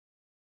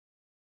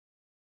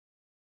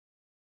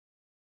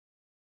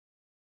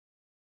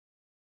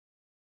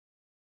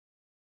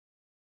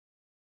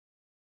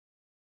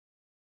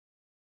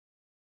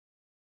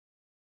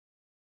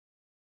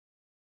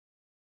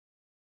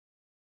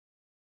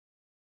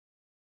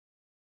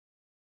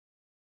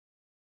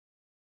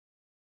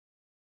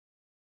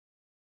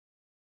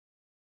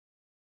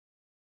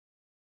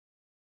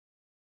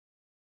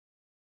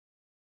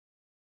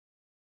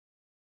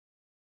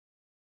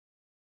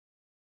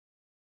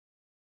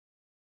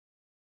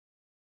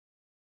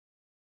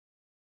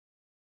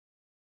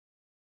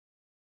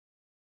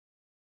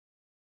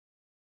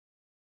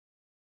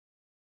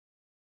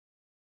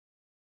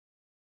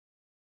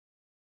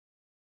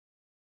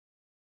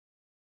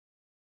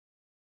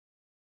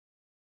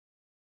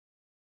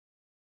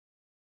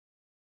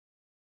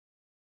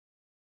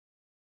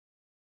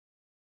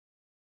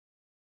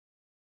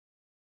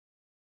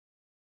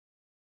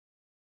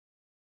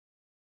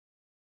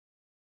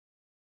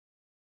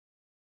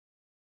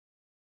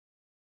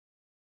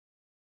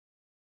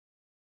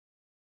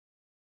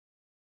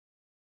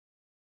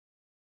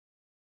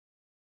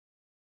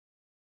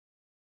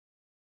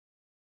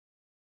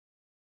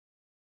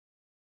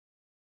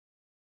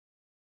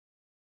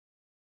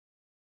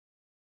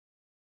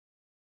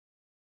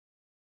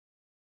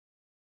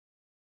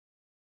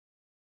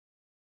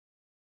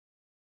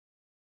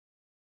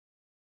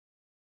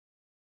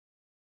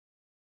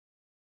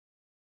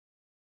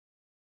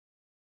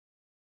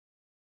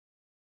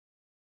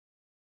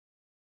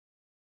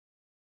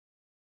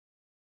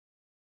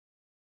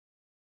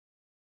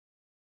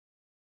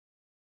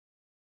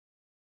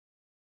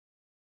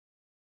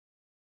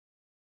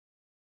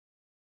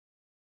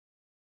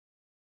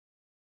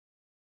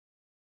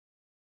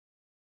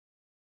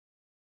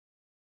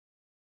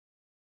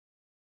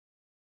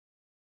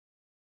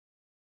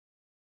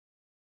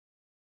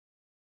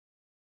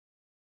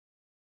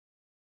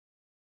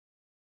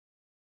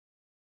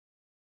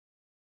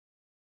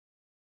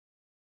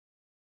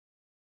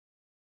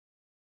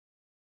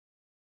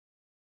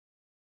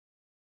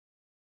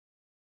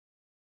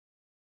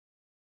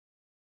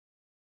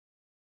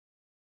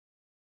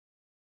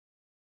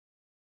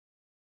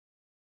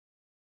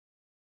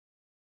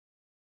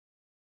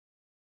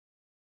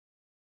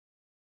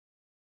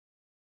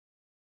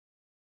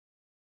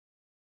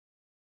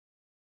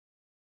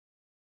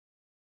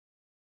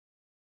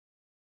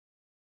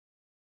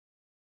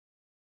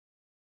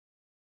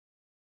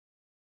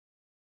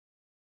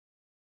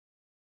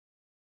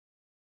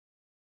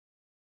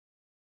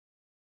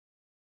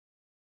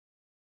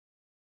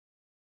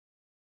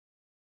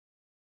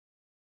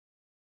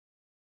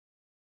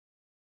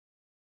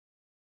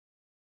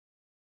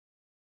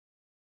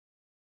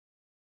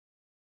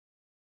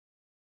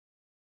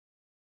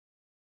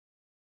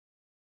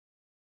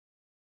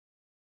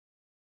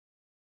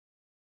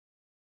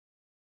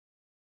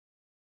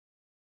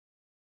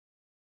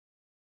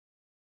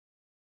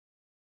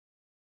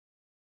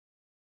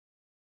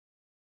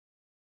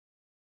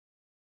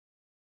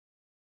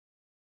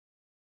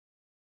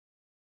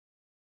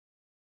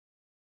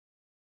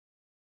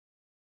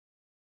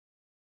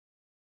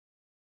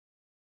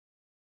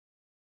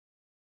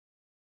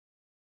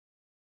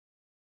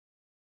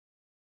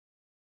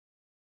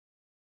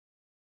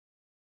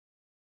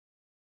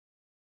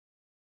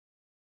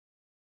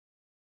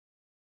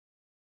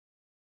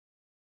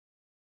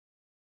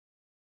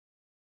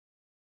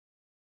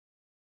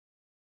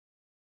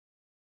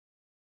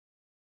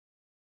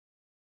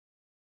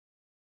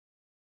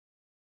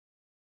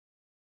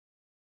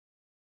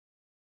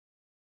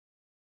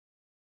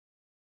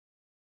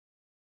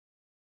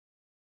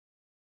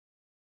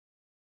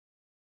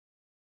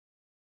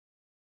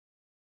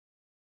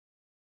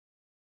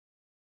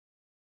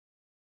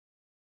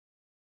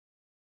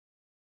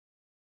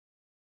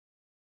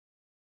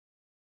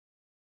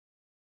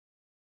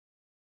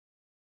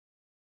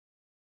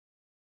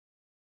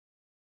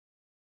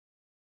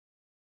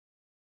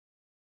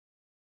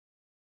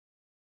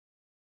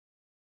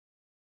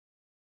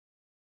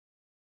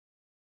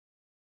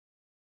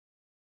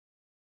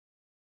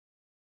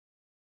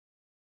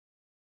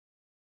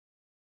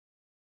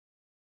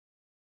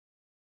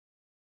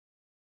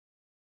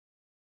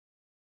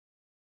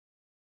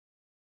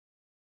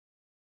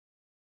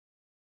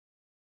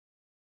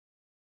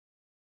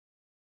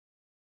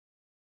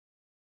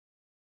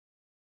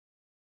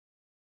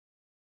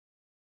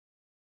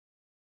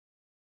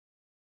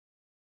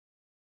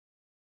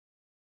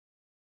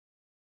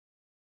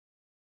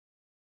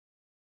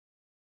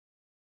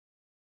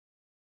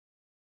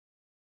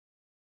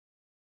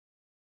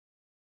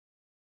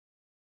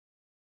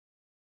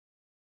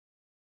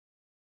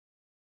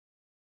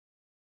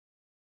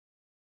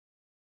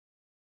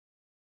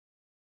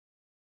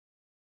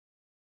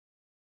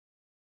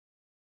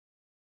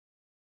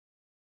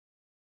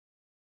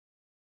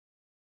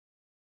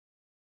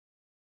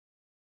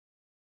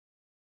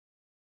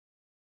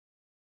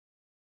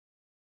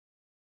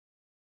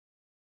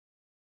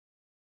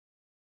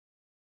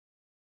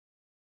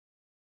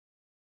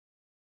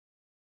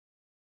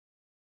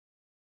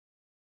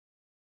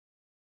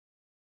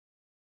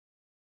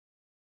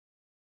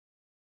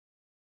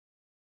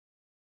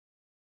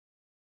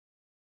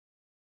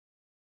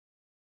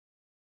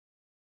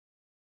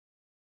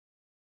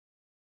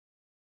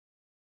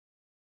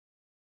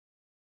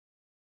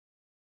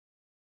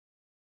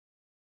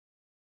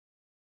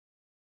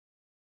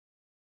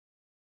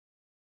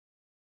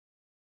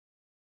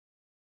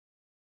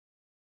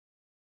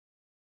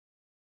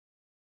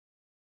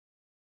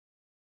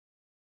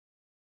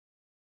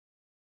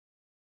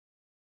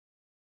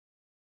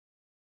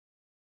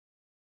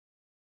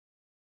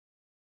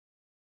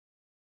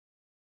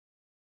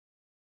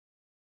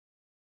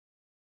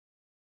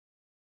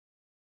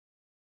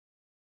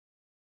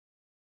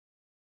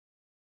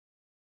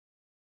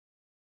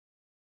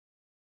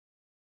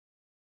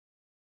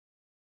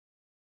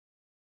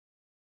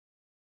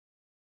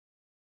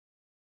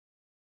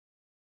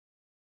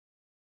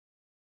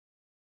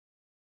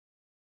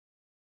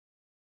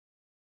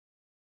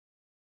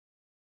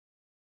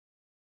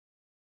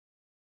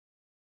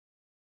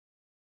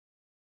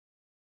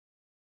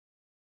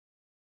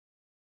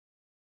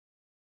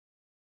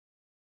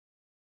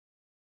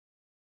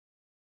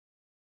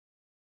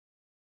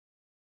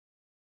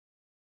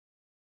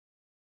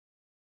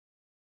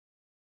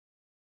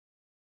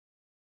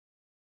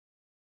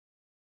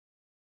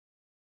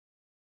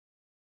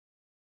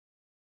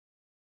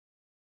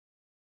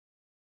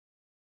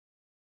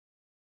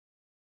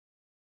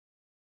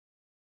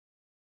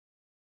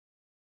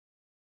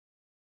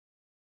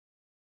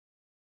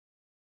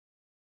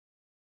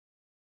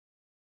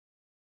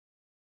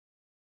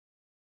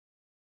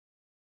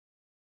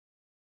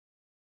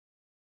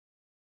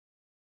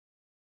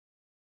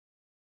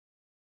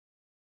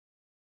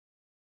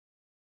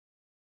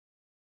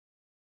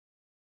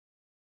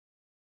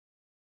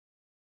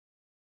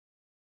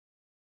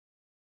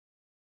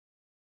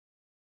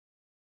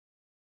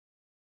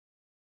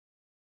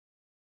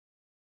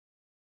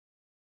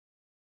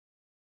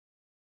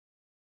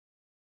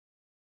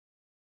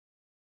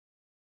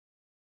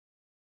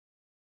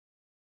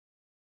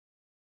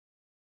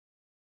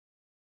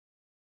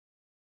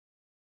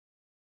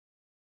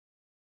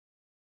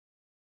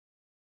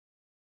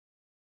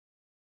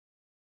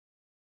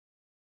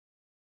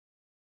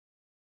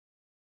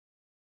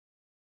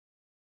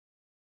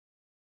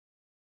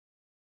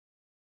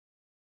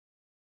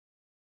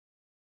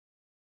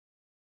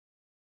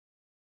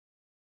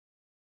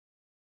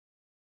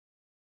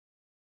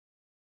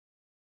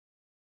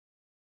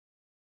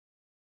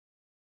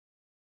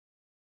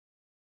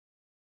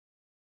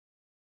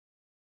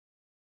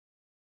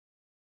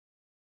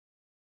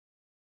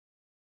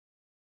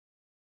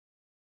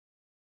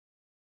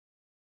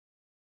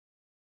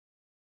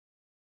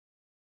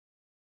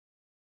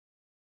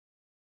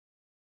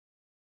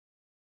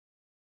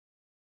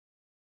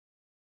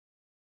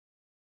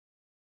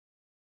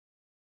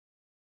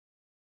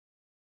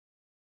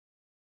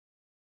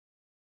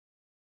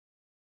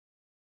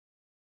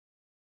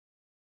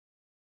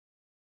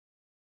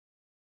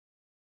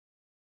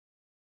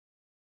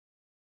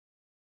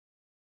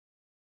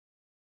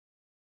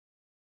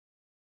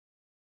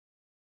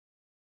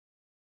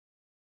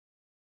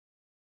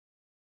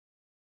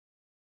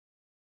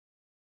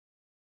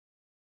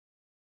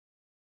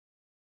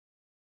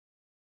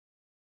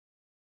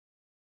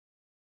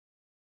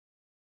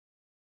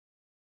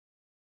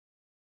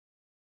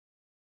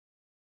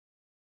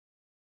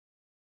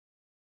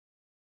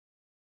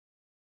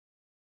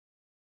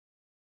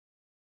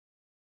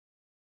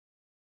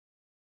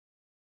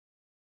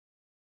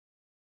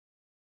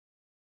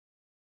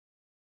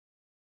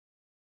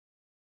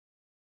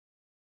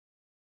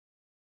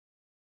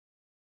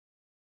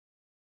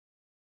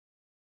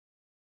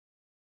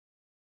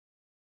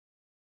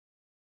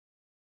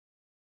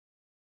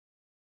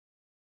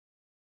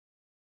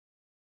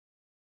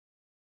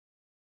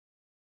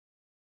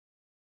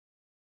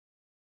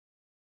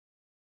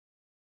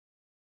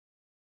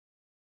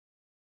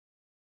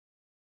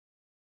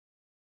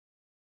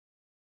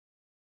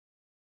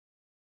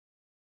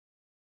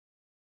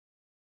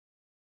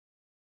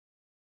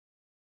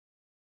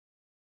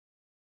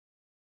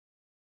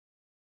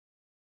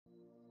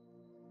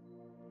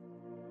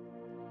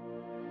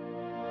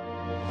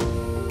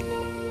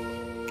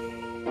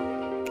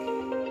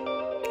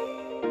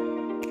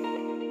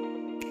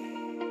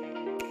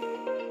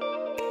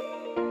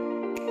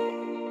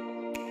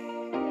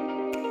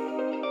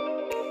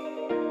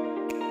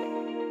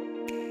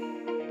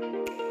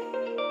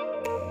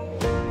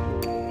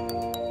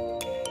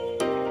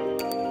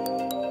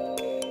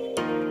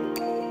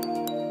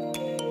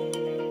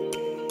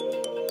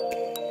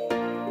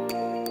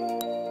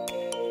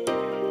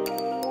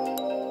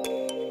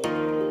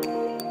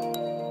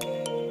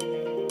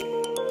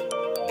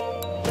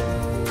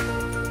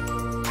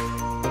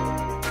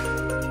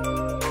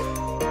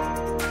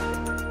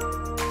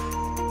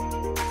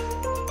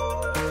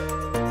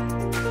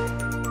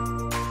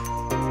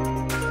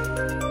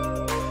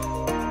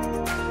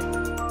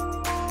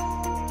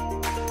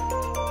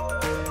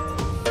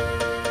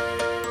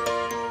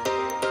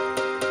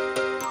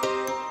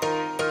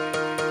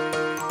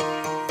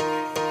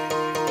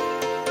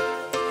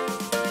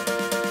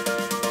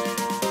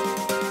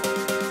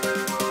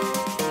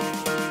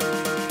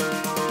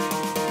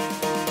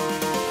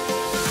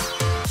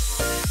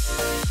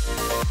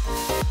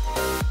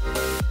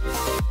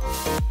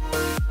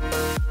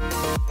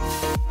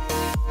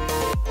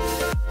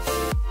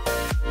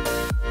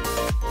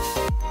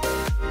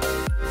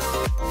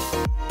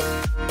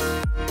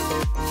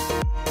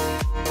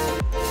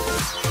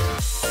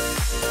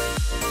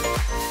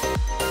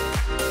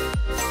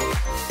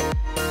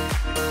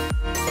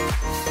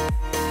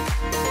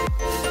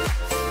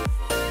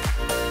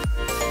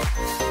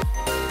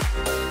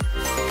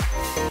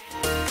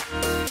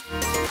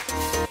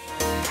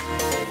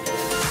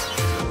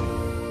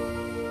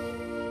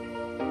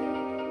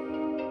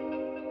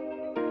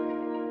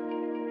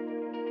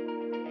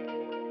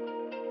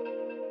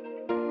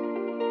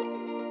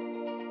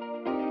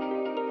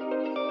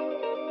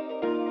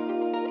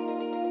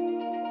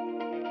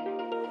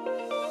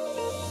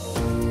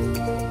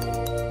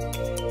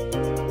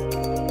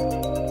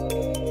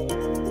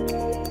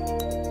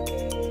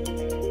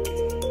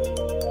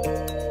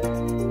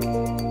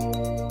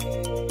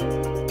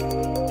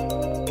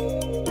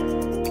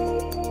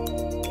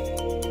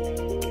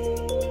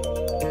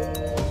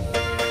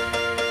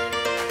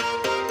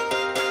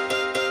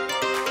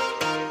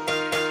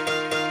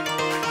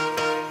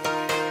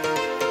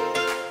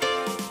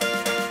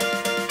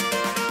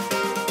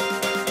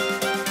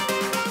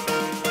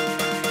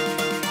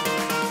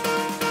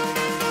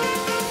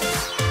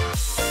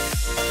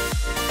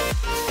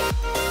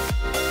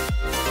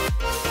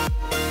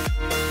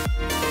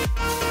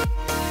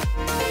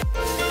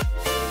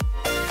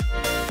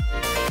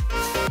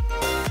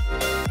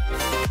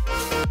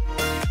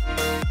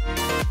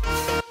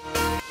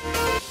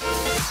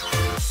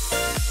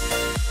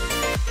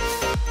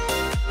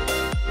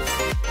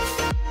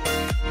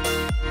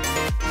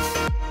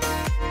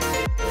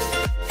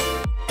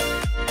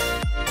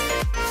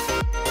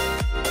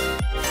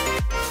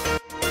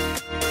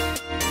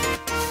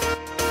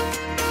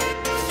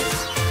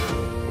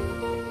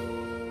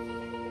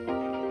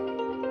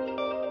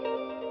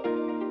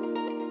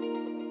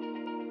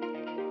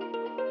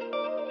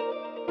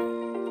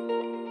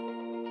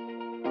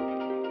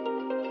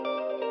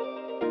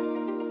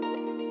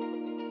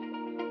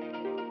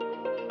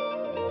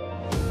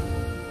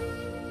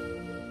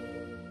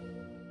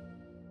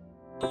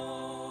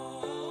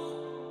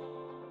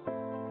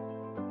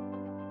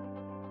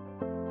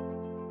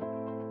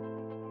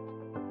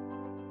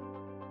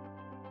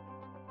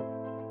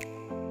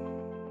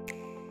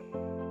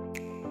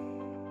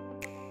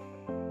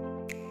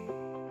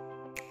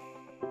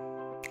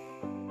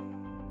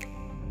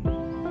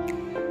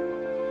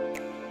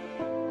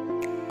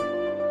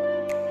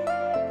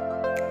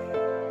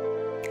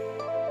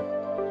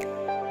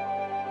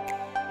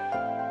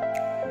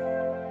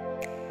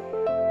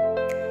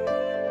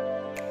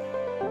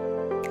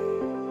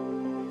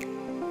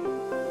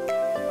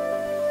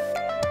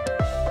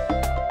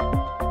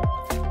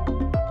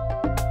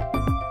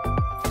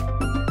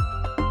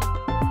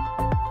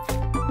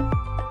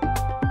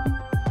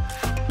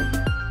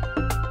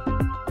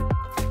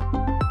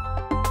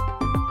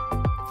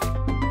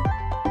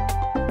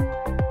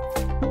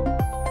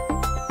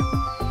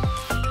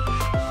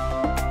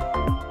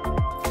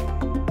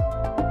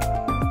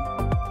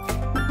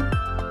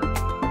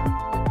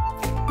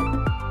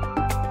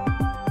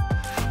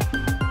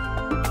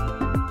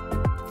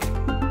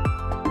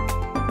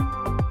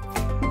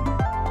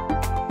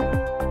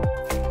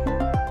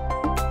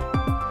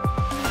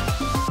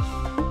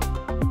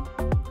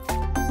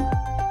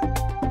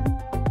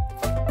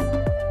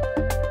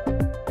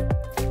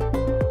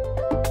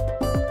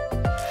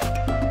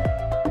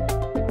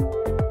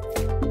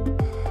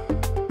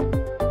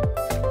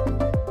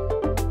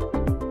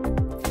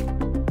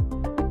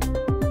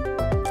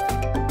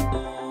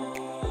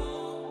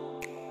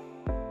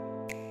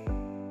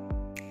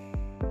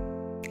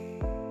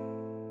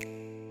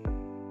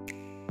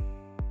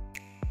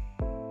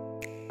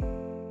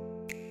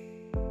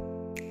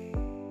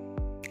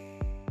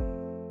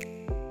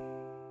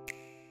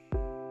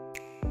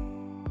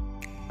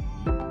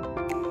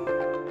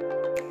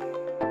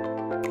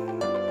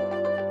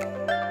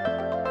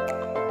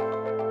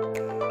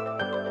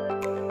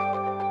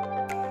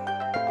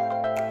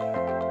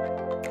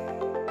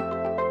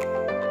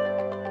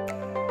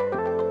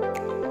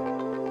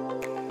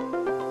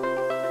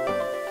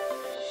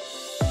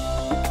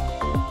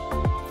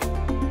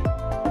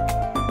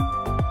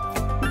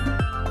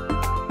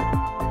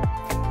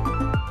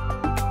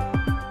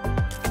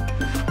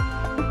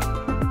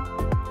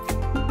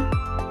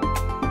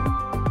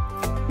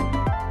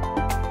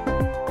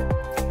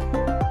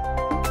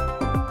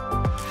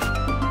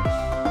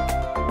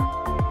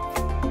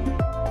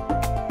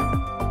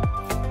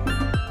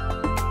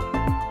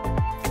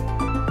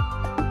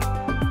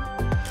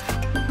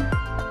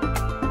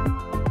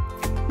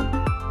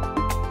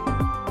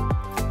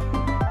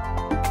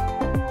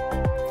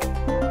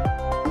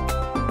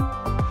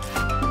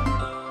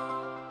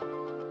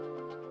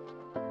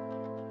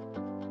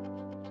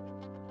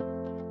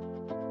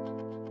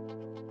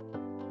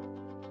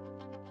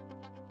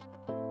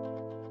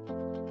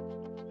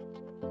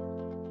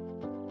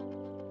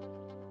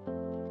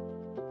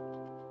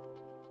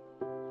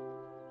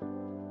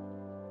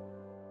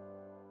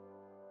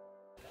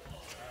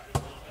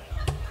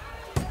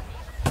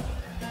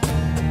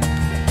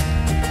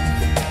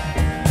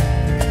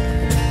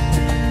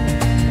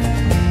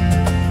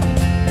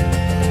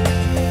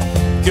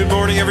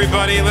morning,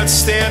 everybody. Let's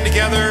stand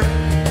together.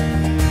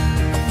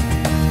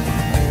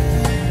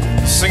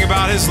 Sing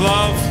about his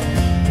love.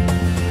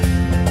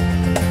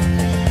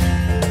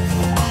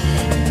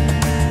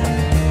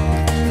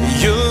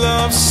 Your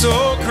love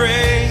so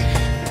great,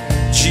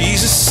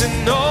 Jesus,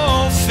 in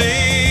all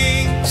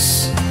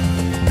things.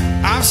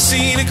 I've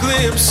seen a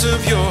glimpse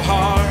of your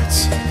heart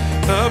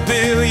a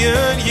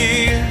billion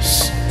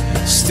years.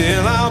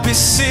 Still I'll be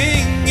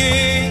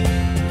singing.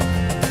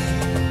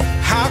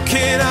 How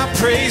can I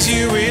praise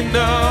you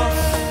enough?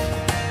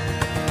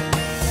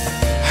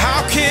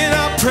 How can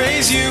I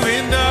praise you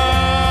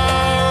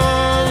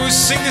enough?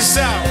 Sing this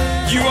out.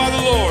 You are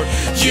the Lord.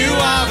 You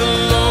are the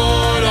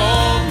Lord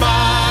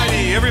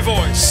Almighty. Every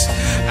voice.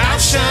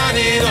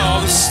 Outshining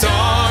all the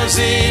stars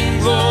in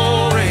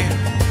glory.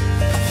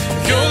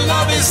 Your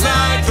love is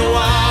like the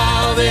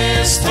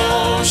wildest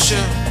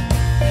ocean.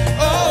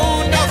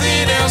 Oh,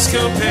 nothing else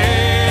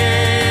compares.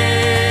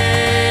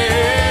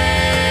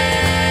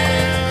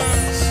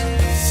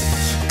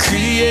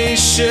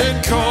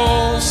 Creation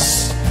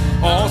calls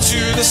all to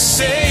the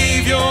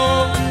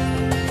Savior.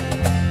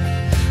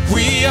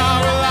 We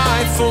are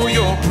alive for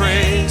your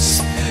praise.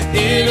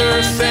 In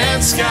earth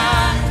and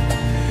sky,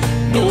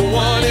 no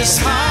one is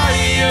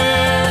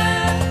higher.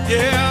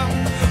 Yeah,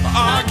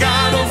 our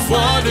God of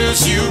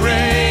wonders, you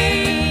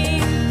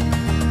reign.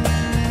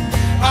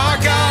 Our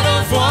God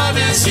of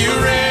wonders, you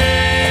reign.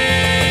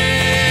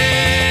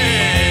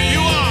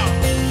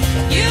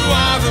 You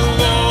are the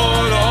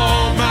Lord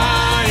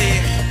Almighty,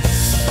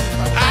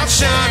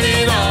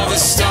 outshining all the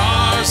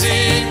stars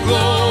in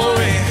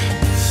glory.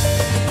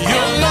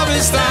 Your love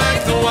is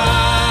like the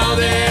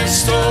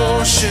wildest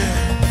ocean.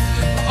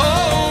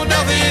 Oh,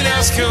 nothing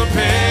else compares.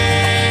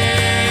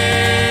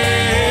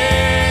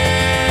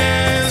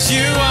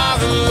 You are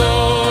the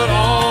Lord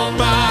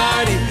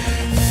Almighty,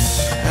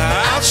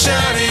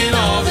 outshining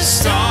all the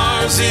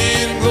stars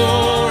in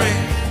glory.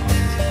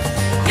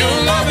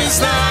 Your love is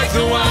like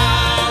the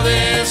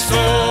wildest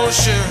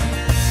ocean.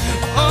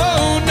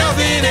 Oh,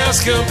 nothing else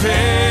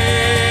compares.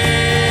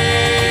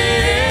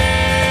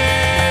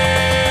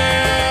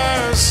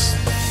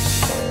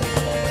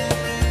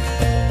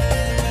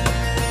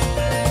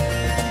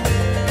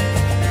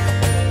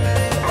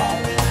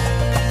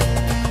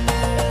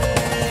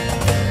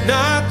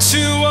 Not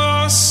to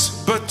us,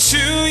 but to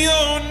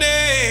your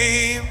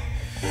name,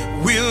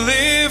 we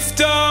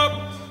lift up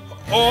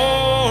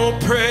all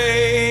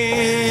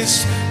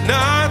praise.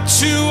 Not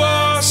to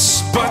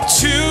us, but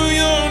to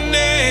your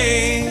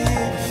name,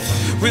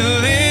 we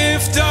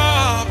lift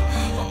up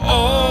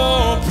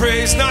all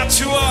praise. Not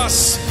to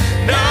us,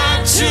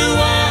 not to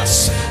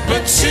us,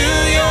 but to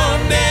your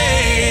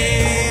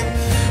name,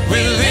 we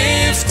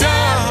lift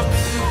up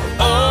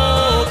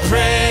all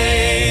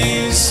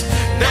praise.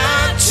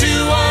 Not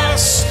to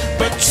us,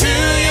 but to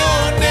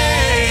your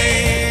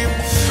name,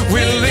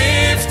 we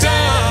lift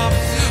up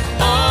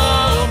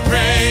all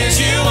praise.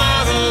 You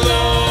are the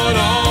Lord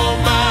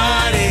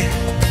Almighty,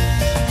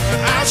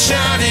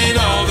 outshining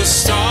all the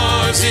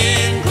stars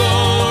in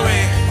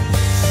glory.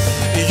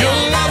 Your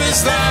love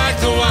is like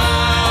the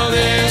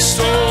wildest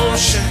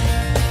ocean.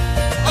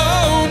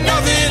 Oh,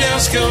 nothing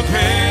else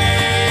compares.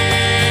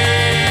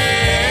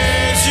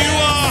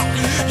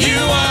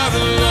 You are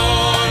the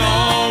Lord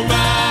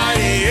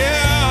Almighty,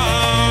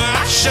 yeah,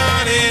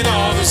 outshining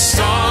all the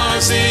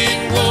stars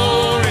in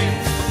glory.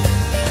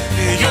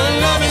 Your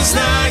love is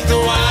like the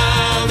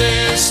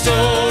wildest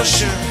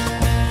ocean.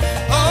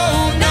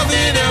 Oh,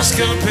 nothing else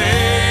compares.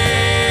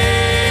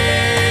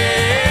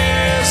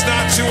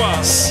 Not to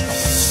us,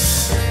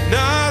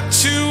 not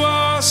to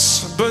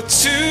us, but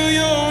to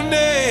your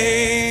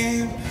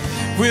name,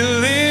 we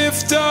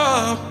lift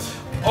up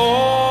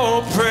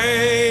all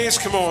praise.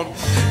 Come on.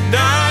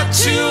 Not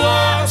to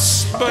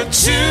us, but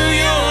to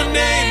your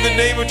name, the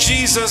name of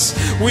Jesus,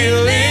 we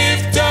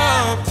lift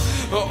up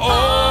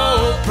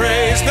all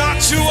praise. Not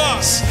to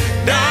us,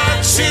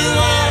 not to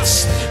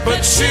us,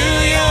 but to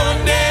your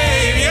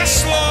name.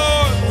 Yes,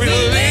 Lord, we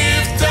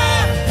lift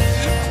up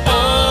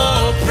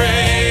all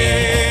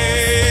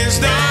praise.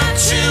 Not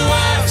to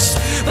us,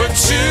 but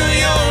to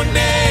your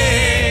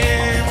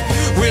name,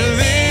 we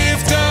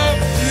lift up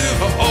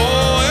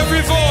all,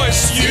 every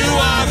voice. You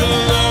are the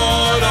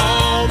Lord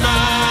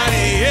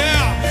Almighty,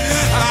 yeah,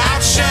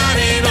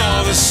 outshining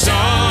all the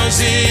stars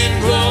in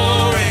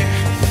glory.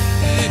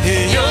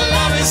 Your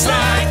love is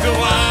like the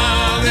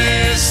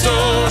wildest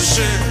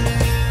ocean.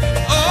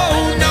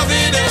 Oh,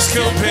 nothing else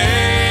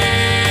compares.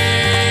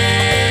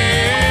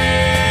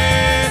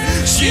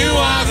 You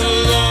are the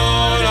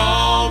Lord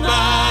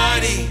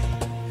Almighty,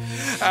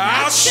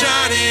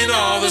 outshining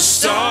all the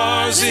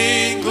stars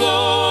in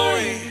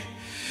glory.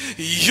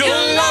 Your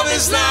love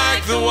is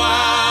like the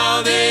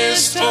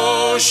wildest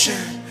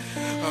ocean.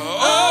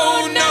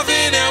 Oh,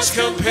 nothing else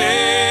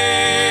compares.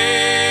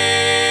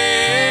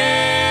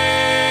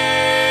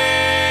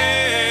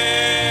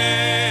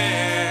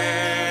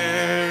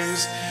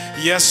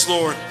 Yes,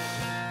 Lord.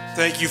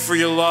 Thank you for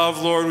your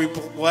love, Lord. We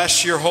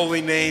bless your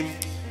holy name.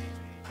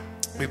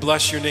 We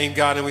bless your name,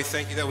 God, and we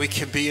thank you that we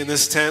can be in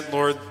this tent,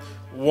 Lord,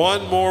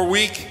 one more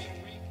week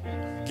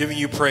giving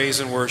you praise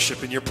and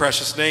worship in your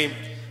precious name.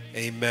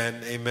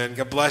 Amen. Amen.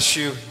 God bless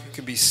you. You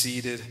can be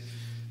seated.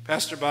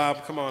 Pastor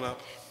Bob, come on up.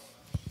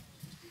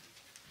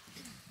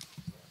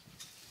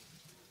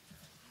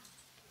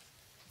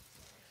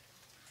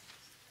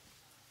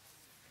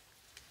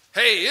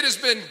 Hey, it has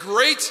been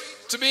great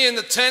to be in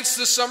the tents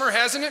this summer,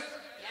 hasn't it?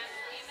 Yes,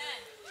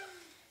 amen.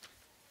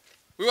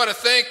 We want to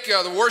thank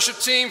the worship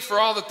team for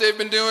all that they've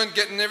been doing,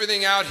 getting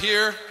everything out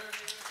here.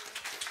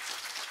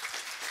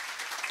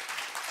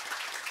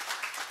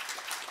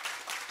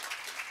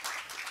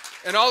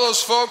 And all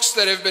those folks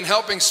that have been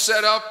helping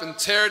set up and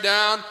tear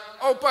down.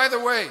 Oh, by the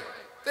way,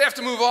 they have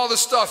to move all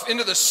this stuff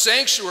into the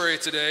sanctuary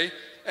today.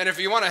 And if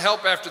you want to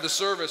help after the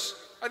service,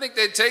 I think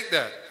they'd take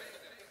that.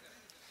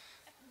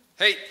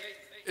 Hey,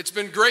 it's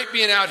been great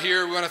being out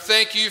here. We want to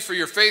thank you for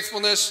your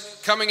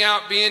faithfulness, coming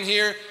out, being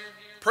here.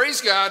 Praise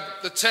God,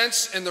 the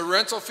tents and the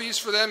rental fees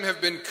for them have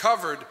been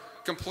covered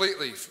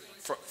completely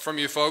from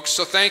you folks,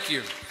 so thank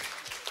you.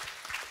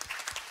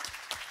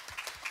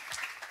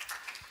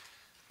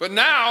 But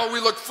now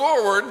we look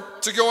forward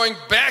to going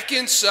back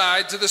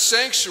inside to the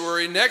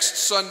sanctuary next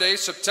Sunday,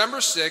 September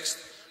 6th.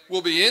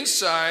 We'll be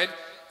inside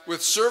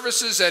with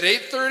services at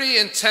 8:30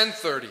 and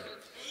 10:30.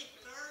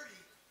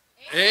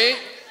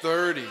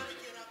 8:30.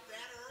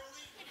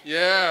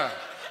 Yeah.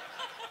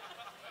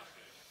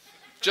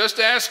 Just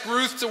ask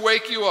Ruth to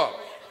wake you up.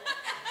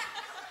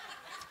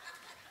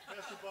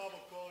 Pastor Bob will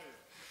call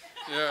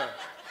you. Yeah.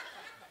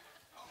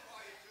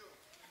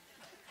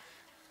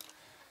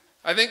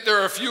 I think there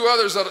are a few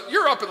others that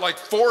you're up at like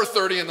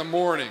 4:30 in the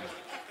morning.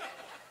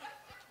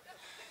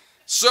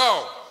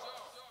 So,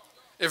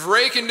 if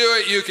Ray can do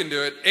it, you can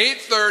do it.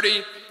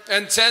 8:30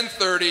 and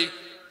 10:30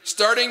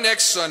 starting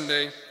next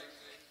Sunday.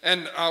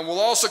 And we'll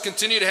also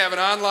continue to have an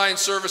online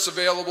service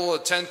available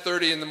at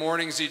 10:30 in the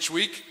mornings each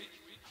week.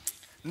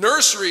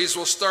 Nurseries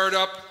will start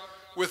up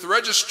with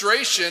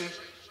registration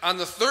on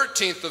the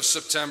 13th of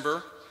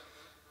September.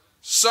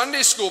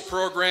 Sunday school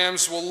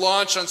programs will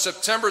launch on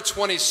September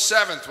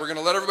 27th. We're going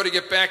to let everybody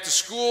get back to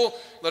school,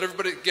 let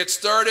everybody get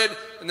started,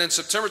 and then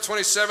September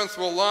 27th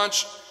we'll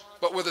launch,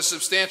 but with a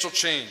substantial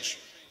change.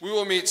 We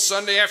will meet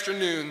Sunday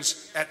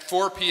afternoons at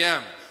 4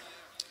 p.m.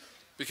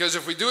 Because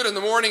if we do it in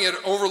the morning, it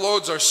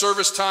overloads our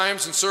service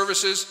times and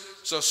services.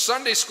 So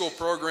Sunday school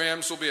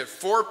programs will be at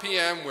 4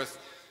 p.m. with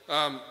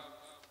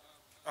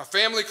a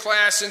family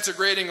class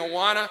integrating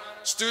Awana,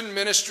 student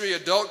ministry,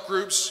 adult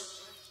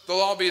groups. They'll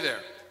all be there.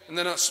 And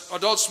then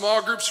adult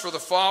small groups for the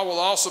fall will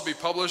also be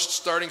published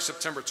starting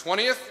September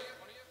 20th.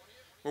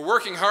 We're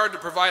working hard to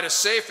provide a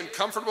safe and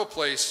comfortable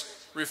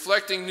place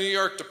reflecting New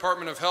York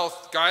Department of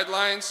Health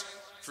guidelines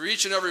for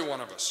each and every one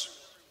of us.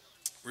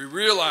 We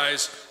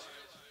realize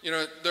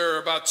there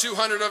are about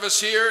 200 of us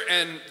here,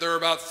 and there are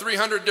about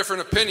 300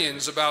 different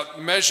opinions about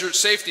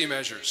safety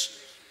measures.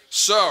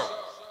 So,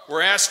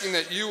 we're asking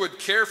that you would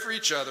care for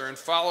each other and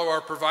follow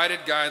our provided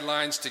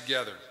guidelines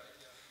together.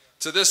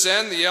 To this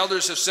end, the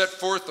elders have set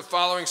forth the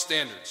following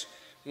standards.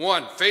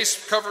 1,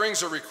 face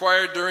coverings are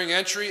required during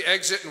entry,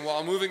 exit, and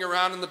while moving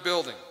around in the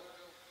building.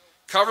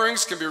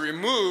 Coverings can be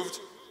removed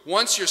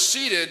once you're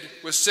seated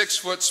with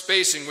 6-foot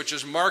spacing, which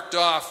is marked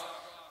off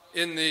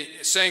in the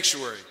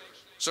sanctuary.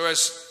 So as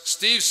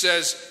Steve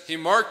says, he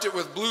marked it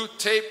with blue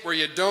tape where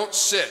you don't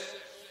sit.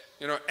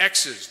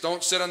 X's,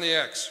 don't sit on the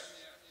X.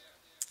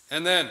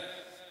 And then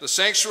the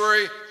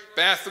sanctuary,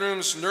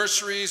 bathrooms,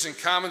 nurseries, and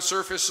common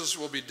surfaces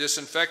will be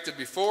disinfected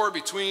before,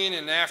 between,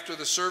 and after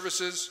the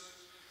services.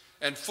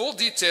 And full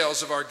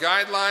details of our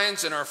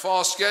guidelines and our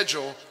fall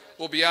schedule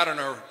will be out on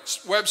our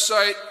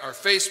website, our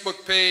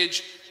Facebook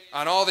page,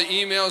 on all the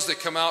emails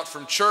that come out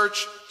from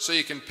church, so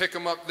you can pick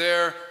them up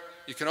there.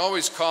 You can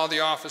always call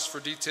the office for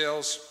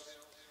details.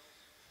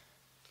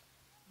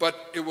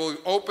 But it will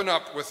open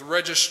up with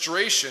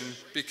registration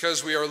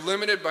because we are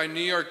limited by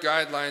New York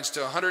guidelines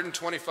to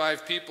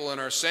 125 people in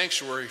our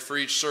sanctuary for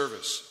each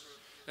service.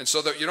 And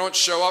so that you don't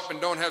show up and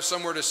don't have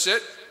somewhere to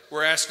sit,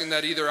 we're asking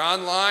that either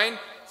online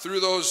through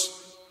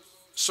those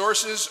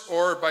sources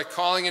or by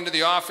calling into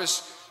the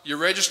office, you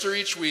register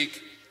each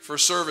week for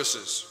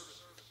services.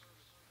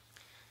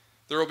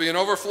 There will be an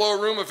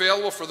overflow room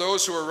available for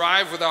those who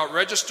arrive without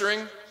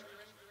registering.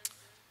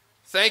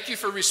 Thank you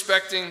for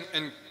respecting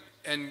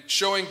and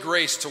showing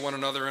grace to one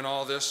another in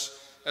all this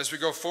as we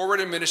go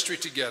forward in ministry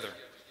together,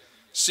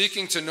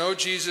 seeking to know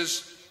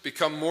Jesus,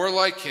 become more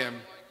like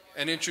him,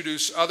 and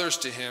introduce others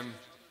to him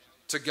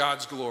to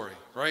God's glory,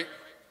 right?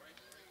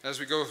 As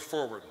we go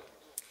forward.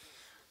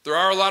 There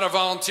are a lot of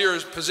volunteer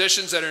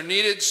positions that are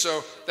needed,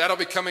 so that'll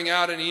be coming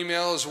out in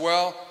email as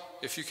well.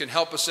 If you can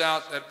help us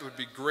out, that would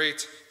be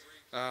great.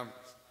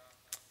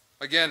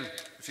 Again,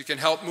 if you can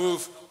help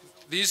move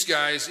these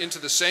guys into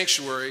the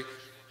sanctuary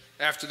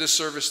after this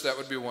service, that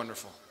would be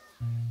wonderful.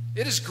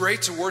 It is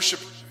great to worship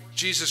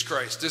Jesus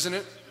Christ, isn't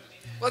it?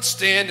 Let's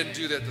stand and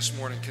do that this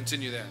morning.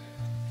 Continue that.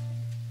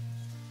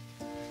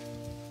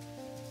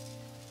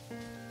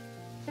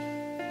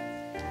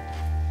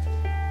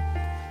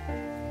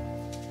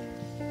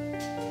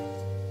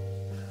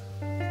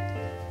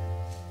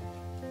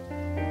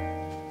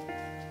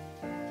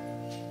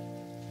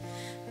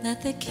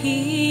 Let the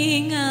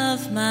King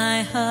of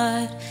my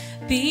heart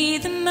be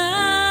the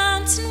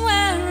mountain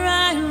where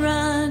I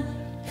run,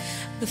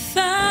 the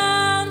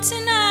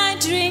fountain I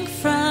drink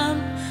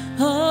from.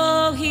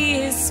 Oh, he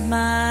is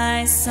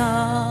my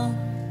song.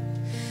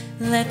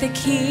 Let the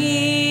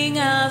King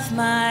of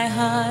my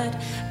heart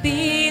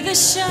be the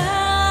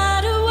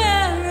shadow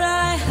where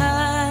I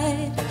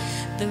hide,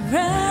 the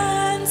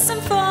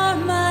ransom for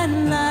my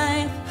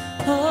life.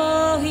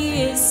 Oh,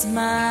 he is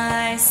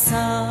my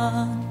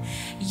song.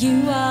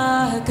 You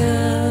are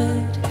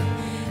good,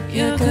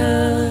 you're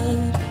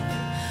good.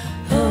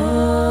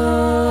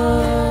 Oh,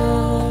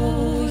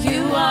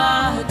 you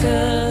are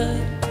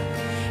good,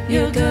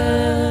 you're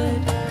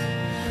good.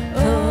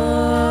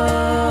 Oh,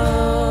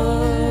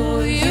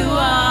 you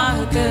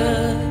are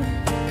good,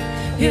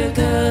 you're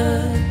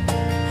good.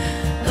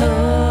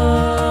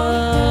 Oh,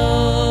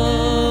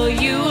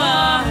 you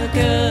are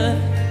good,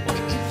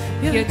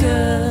 you're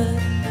good.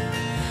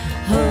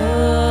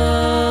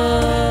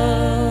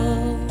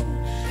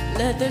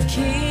 Let the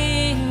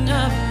King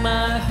of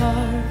my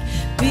heart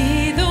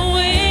be the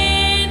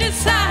wind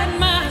inside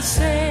my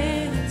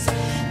sails,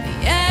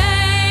 the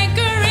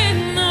anchor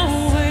in the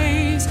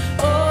waves.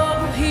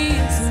 Oh,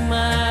 he's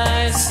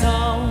my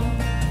song.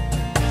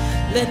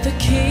 Let the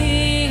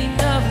King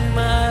of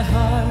my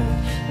heart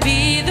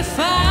be the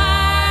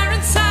fire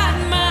inside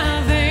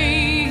my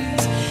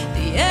veins,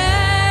 the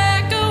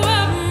echo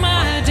of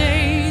my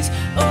days.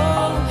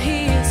 Oh,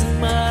 he is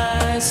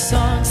my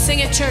song. Sing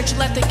it, church.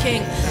 Let the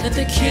King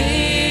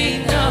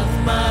of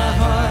my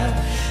heart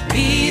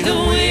be the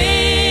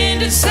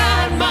wind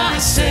inside my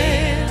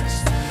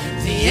sails,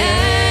 the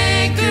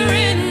anchor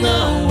in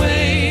the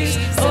waves.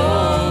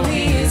 Oh,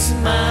 he is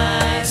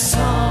my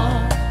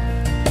song.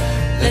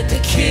 Let the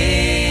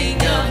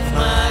King of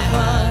my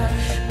heart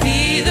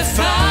be the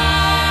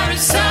fire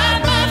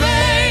inside my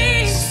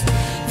veins,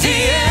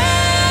 the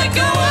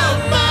echo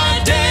of my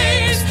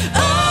days.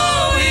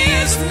 Oh, he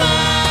is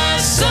my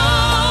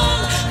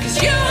song. 'Cause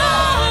you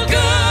are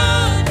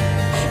good,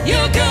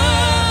 you're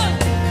good.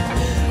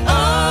 Oh,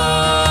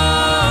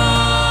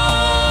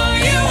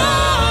 you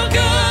are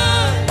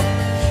good,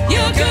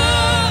 you're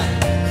good.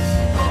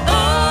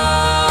 Oh,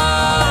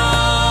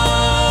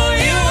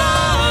 you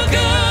are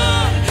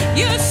good,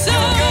 you're so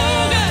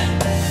good.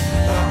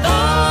 Oh,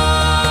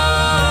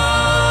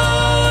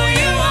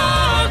 you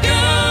are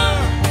good,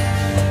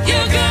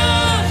 you're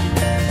good.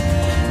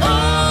 Oh,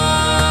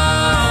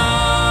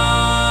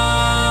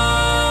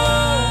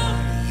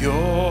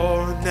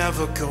 You're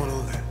never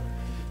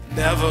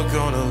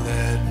gonna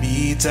let me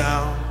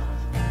down.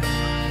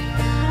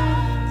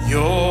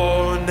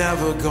 You're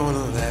never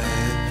gonna let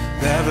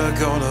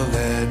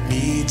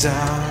me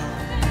down.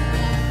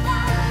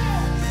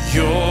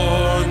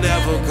 You're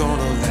never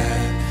gonna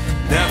let me down. You're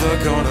never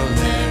gonna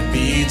let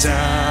me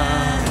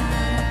down.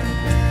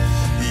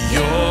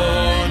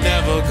 You're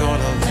never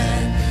gonna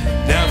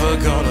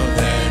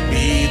let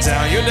me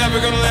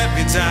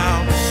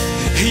down.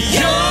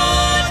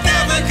 You're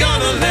never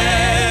gonna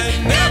let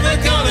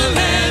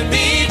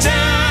me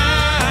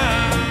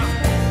down.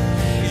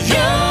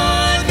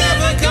 You're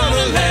never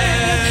gonna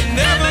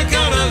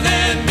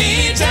let me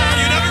down.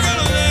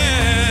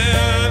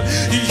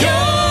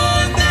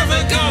 You're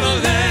never gonna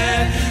let.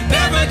 You're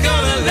never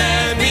gonna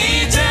let me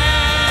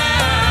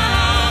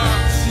down.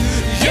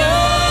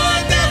 You're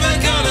never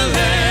gonna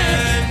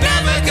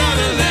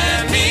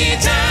let me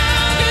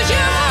down. 'Cause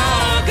you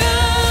are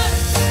good,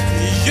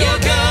 you're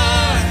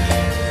good.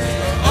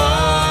 Oh,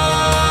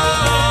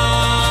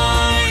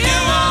 you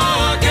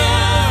are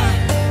good,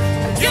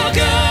 you're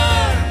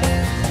good.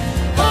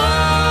 Oh,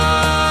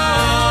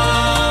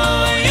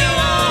 you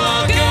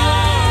are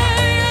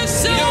good, you're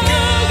so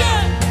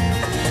good.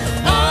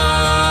 Oh,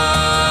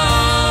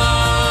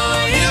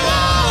 you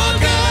are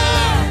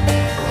good,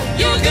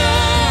 you're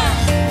good.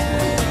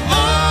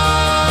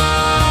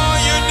 Oh,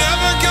 you're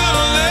never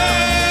gonna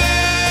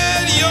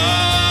let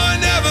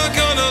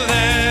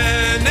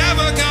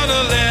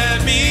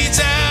me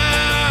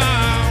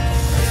down.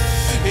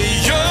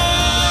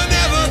 You're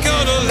never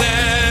gonna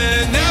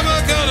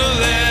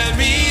let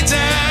me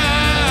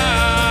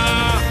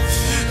down.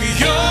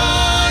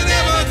 You're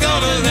never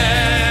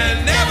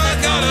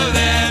gonna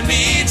let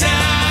me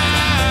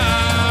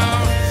down.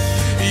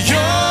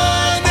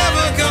 You're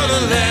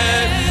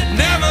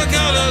never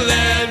gonna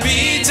let me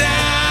down.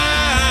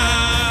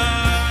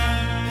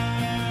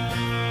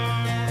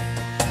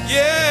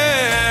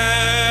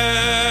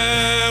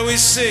 Yeah, we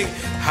sing,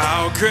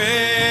 how great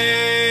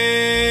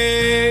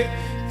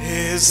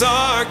is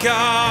our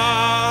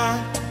God.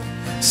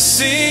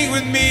 Sing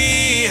with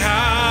me,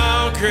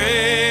 how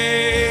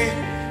great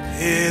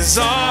is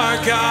our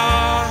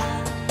God.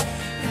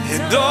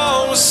 And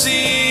all will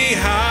see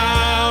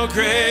how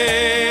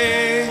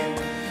great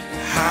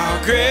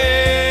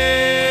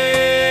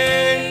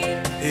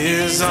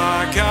is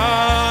our God.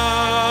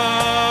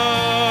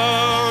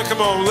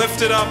 Come on,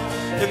 lift it up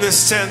in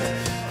this tent.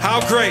 How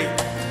great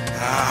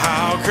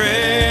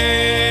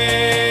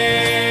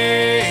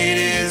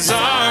is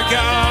our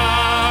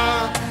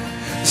God.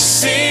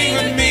 Sing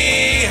with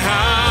me,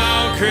 how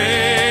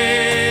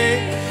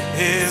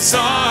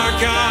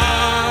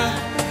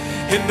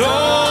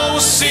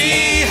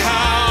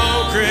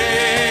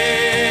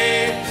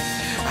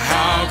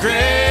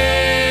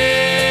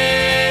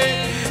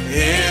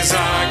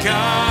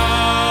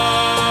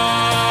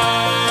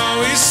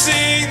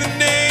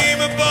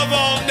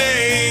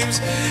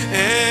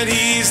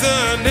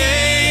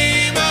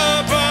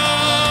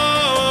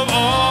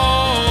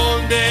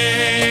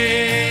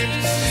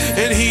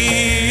and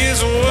He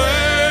is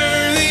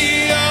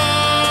worthy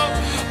of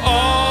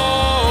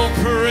all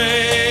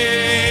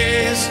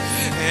praise.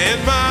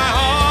 And my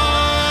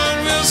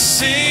heart will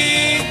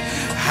sing,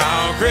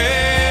 how great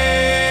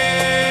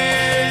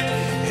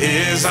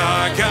is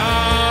our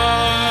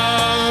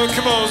God.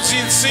 Come on,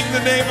 sing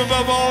the name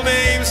above all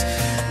names,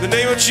 the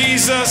name of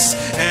Jesus,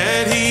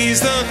 and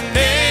He's the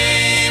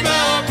name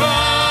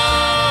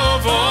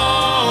above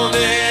all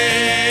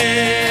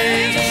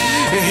names.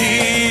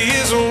 He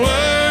is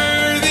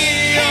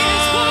worthy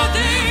of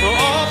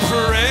all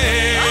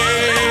praise,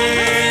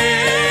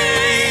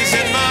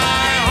 and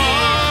my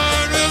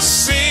heart will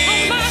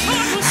sing,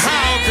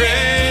 how great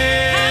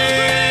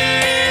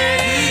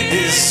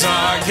is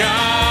our God.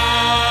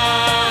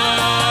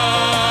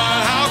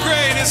 How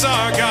great is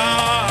our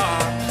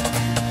God,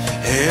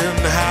 and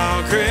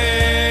how great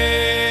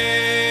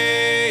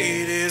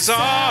is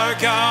our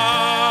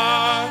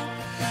God.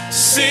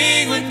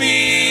 Sing with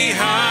me,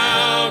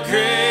 how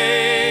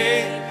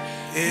great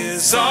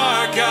is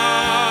our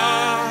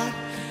God.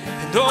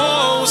 And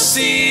oh,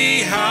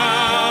 see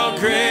how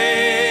great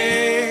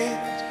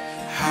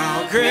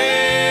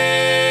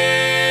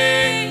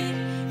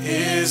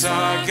is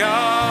our God.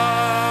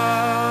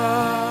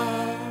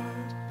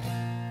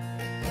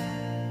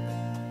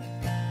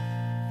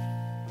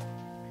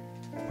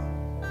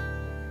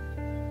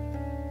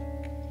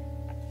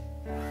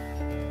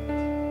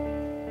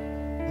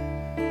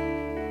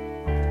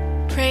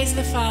 Praise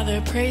the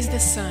Father, praise the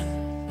Son,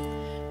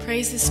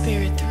 praise the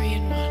Spirit, three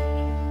in one.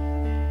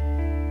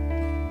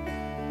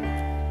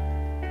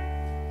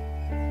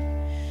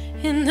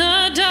 In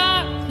the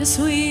darkness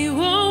we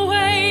were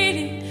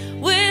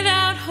waiting,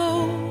 without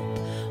hope,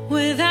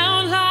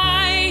 without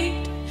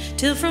light,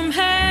 till from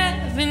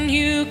heaven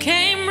you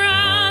came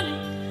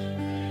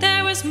running.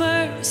 There was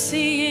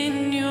mercy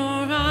in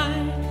your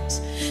eyes,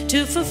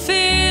 to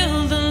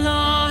fulfill the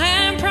law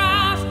and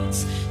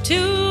prophets. To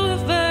a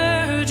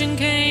virgin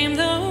came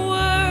the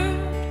word,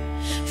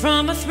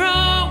 from a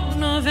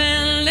throne of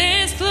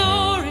endless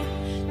glory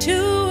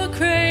to a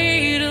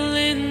cradle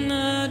in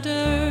the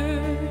dirt.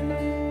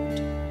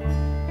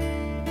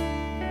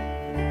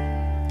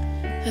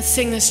 Let's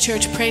sing this,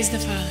 church. Praise the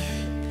Father.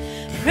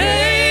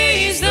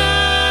 Praise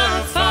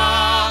the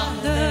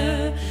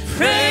Father,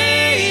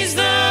 praise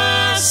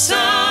the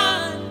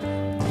Son,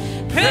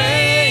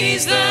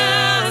 praise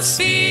the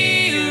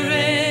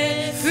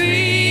Spirit,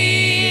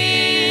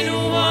 three in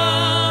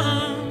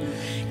one.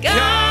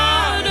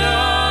 God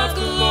of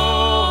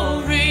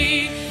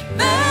glory,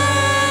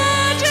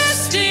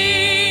 majesty,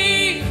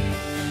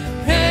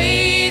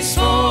 praise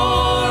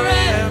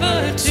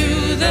forever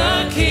to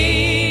the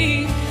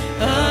King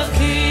of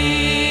Kings.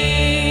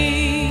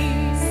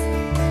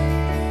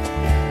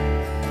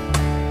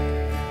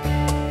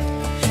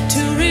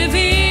 To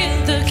reveal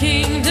the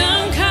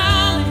kingdom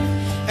coming,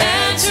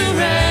 and to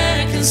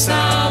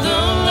reconcile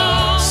the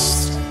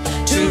lost,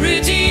 to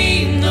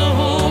redeem the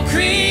whole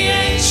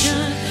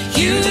creation.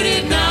 You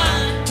did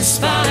not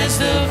despise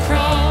the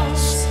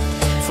cross,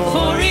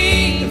 for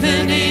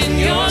even in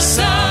your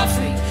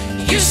suffering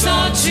you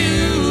saw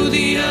to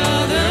the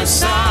other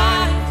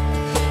side,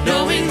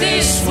 knowing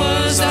this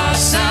was our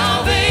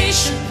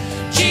salvation.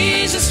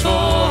 Jesus, for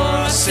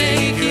our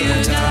sake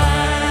you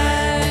died.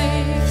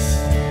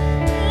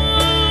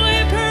 Oh,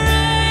 we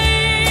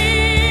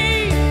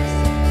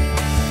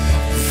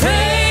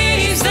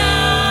praise the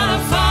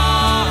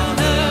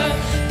Father,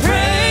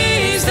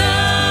 praise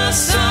the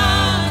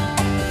Son,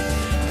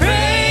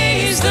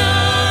 praise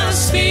the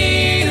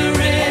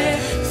Spirit,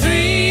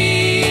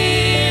 three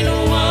in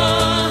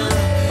one.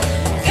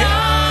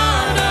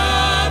 God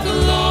of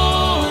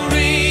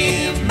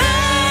glory,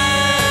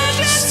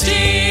 majesty,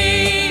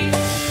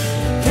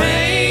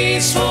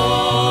 praise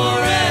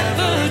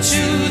forever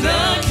to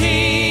the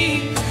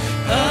King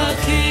of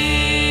Kings.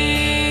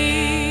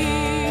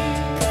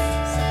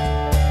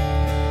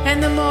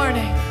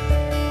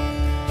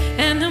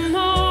 And the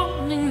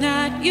morning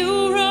that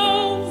you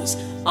rose,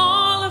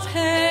 all of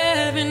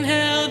heaven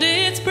held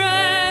its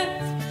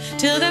breath,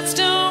 till that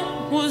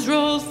stone was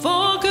rolled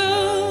for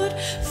good,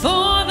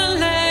 for the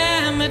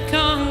Lamb had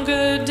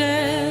conquered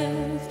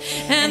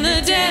death. And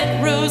the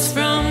dead rose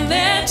from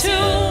their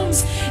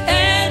tombs,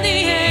 and the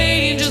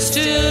angels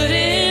stood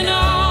in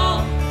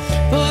awe,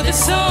 for the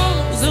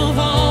souls of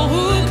all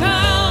who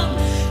come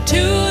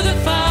to the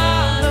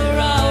Father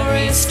are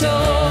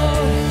restored.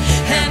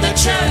 And the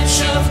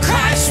church of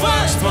Christ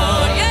was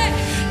born, yeah,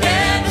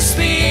 and the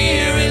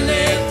Spirit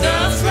lit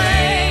the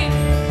flame.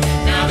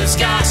 Now this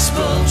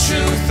gospel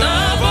truth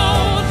of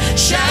old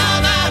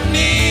shall not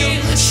kneel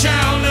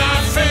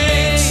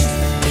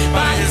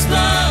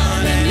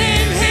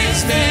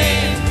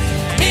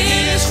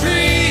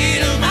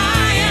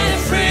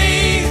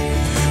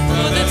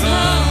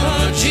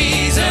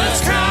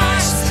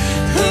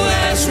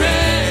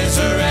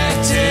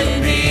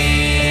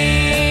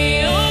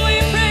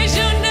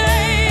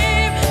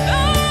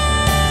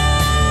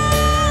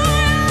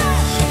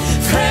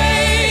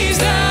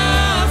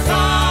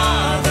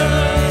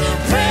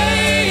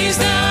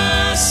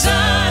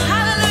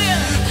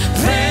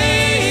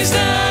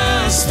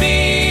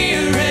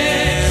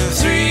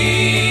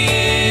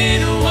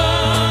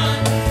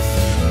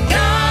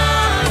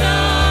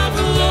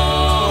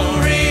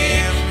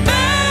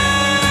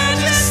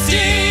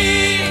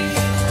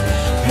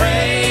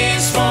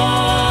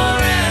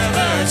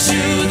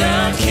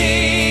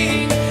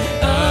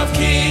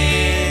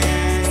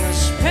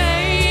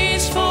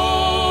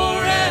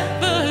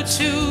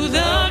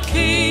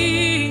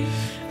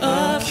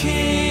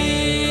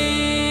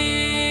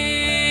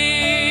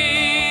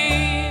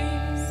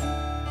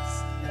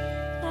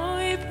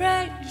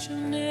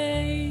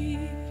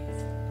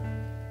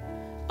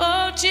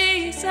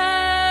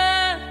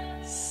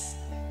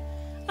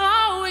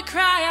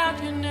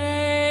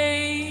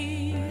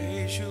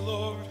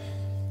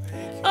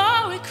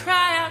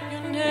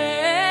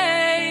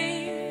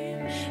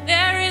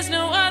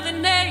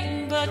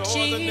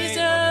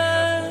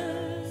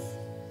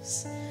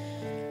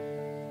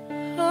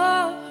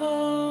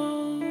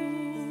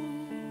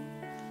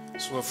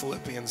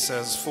Philippians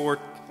says,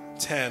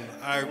 4:10,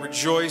 I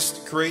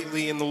rejoiced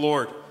greatly in the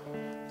Lord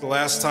the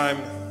last time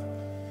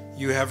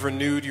you have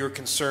renewed your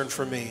concern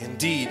for me.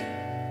 Indeed,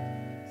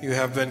 you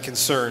have been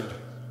concerned,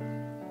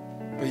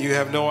 but you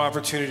have no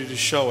opportunity to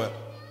show it.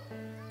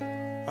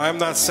 I am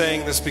not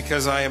saying this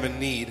because I am in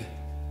need,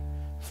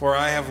 for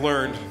I have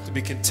learned to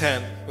be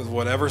content with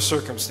whatever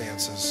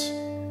circumstances.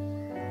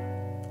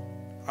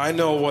 I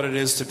know what it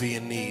is to be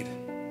in need,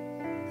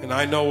 and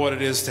I know what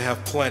it is to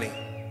have plenty.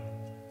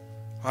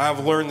 I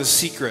have learned the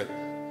secret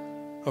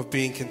of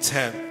being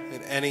content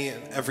in any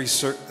and every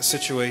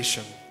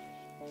situation,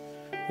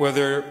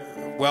 whether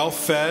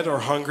well-fed or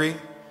hungry,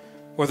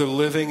 whether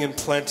living in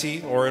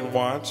plenty or in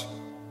want.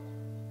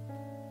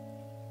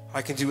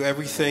 I can do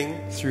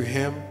everything through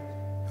Him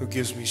who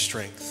gives me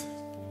strength.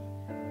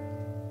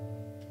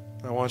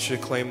 I want you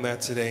to claim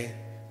that today.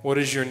 What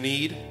is your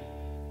need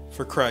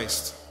for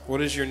Christ?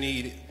 What is your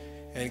need?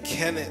 And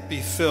can it be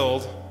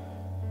filled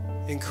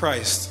in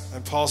Christ?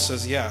 And Paul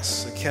says,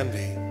 yes, it can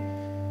be.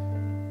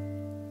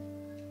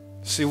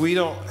 See, we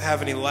don't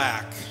have any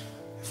lack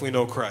if we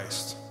know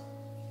Christ.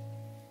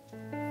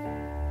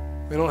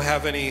 We don't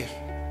have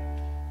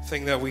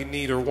anything that we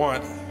need or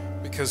want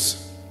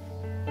because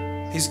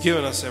He's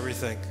given us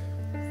everything.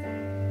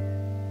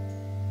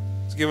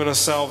 He's given us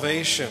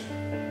salvation.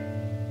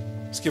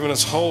 He's given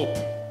us hope.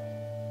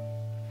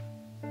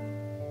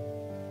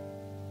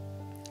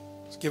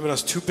 He's given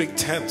us 2 big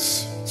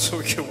tents so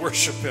we can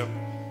worship Him.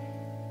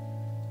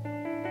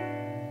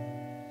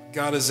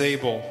 God is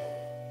able.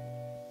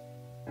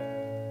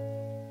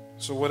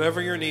 So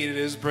whatever your need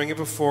is, bring it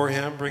before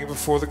Him. Bring it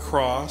before the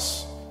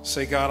cross.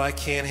 Say, God, I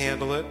can't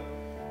handle it.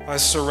 I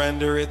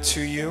surrender it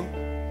to you.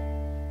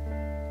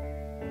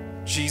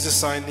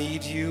 Jesus, I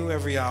need you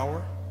every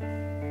hour.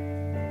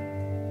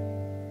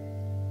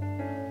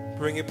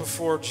 Bring it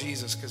before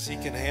Jesus because He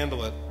can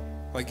handle it.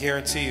 I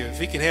guarantee you, if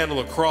He can handle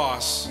a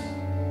cross,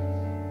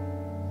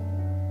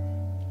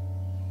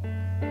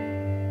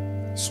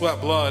 sweat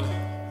blood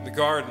in the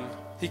garden,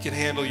 He can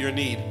handle your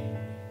need.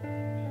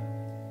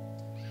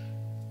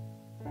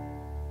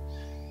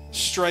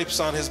 Stripes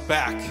on His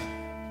back,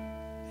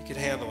 He can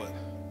handle it.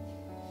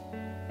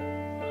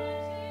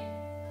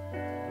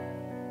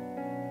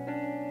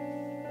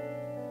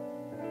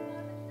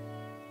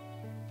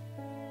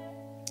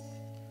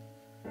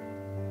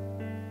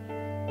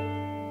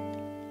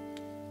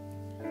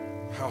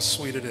 How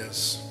sweet it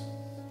is,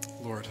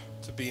 Lord,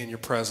 to be in your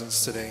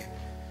presence today.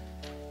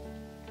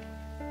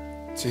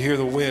 To hear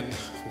the wind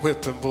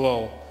whip and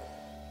blow.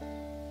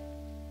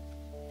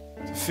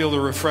 To feel the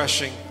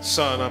refreshing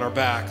sun on our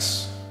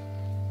backs.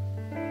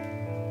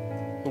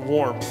 The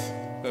warmth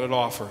that it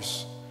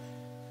offers.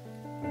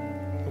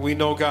 We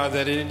know, God,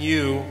 that in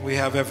you we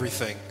have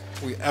everything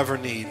we ever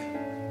need.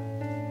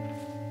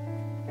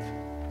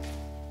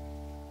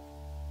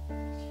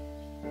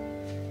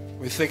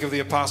 We think of the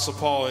Apostle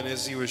Paul, and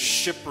as he was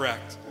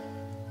shipwrecked,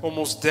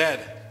 almost dead,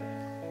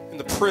 in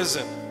the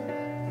prison,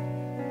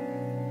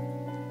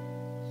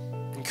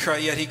 and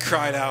yet he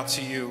cried out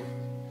to you.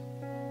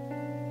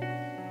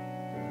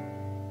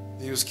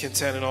 He was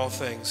content in all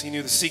things. He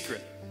knew the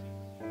secret.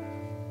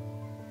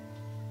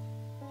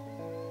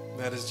 And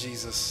that is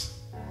Jesus.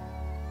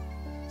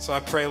 So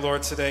I pray,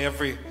 Lord, today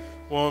every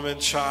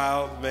woman,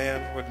 child,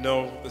 man would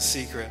know the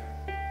secret.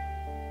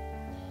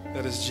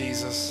 That is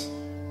Jesus.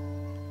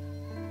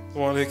 The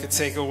one who could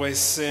take away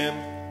sin,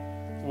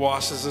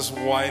 washes us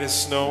white as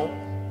snow.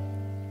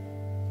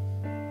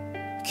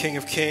 King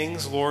of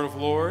kings, Lord of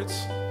lords.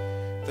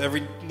 That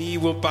every knee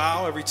will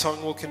bow, every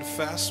tongue will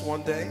confess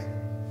one day.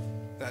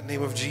 That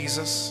name of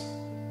Jesus.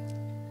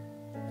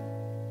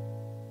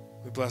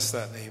 We bless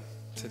that name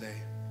today.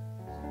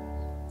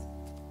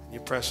 In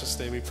your precious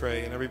name we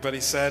pray. And everybody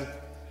said,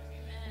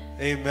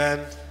 Amen.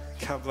 Amen.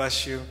 God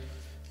bless you.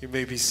 You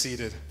may be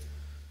seated.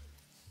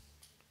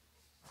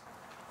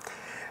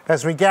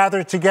 As we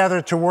gather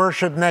together to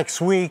worship next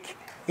week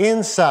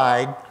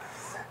inside,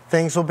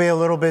 things will be a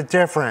little bit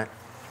different.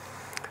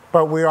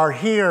 But we are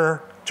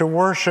here to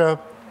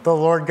worship the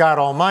Lord God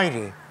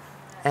Almighty.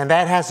 And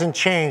that hasn't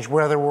changed,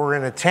 whether we're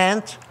in a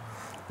tent,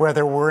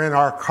 whether we're in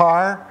our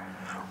car,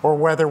 or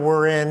whether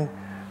we're in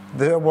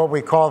what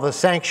we call the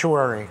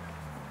sanctuary.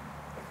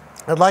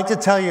 I'd like to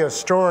tell you a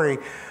story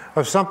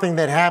of something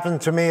that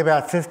happened to me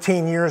about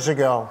 15 years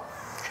ago.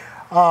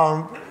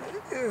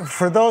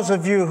 For those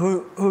of you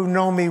who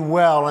know me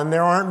well, and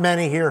there aren't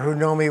many here who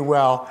know me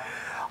well,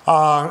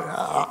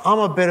 I'm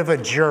a bit of a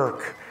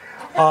jerk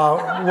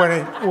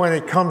when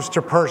it comes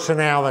to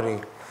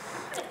personality.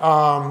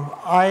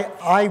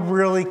 I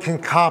really can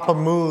cop a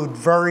mood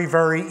very,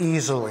 very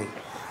easily.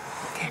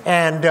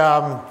 And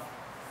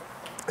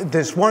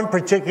this one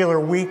particular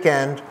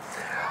weekend,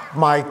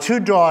 my 2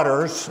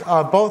 daughters,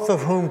 both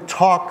of whom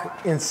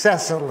talk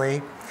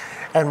incessantly,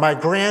 and my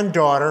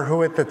granddaughter,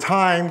 who at the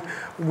time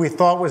we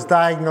thought was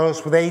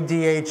diagnosed with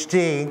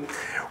ADHD,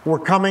 were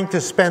coming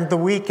to spend the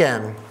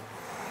weekend.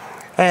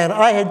 And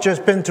I had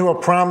just been to a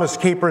Promise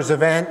Keepers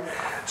event,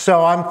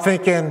 so I'm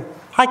thinking,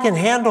 I can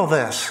handle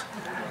this.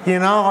 You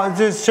know,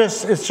 it's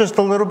just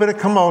a little bit of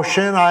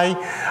commotion.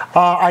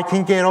 I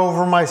can get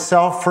over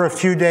myself for a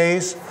few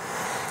days.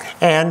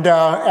 And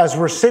as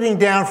we're sitting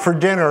down for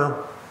dinner,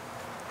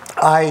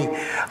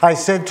 I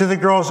said to the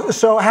girls,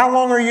 so how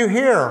long are you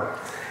here?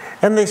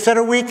 And they said,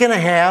 a week and a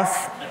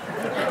half.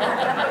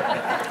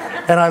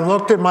 And I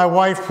looked at my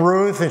wife,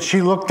 Ruth, and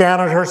she looked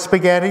down at her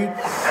spaghetti.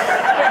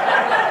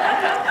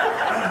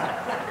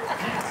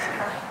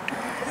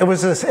 It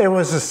was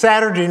a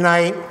Saturday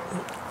night,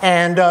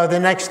 and the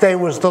next day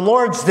was the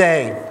Lord's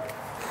Day.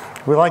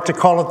 We like to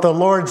call it the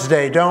Lord's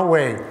Day, don't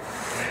we?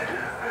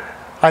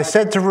 I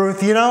said to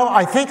Ruth, you know,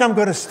 I think I'm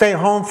going to stay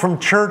home from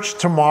church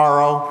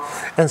tomorrow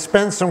and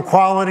spend some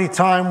quality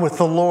time with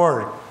the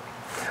Lord.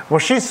 Well,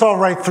 she saw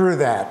right through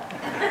that.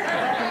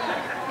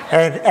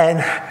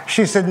 And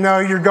she said, no,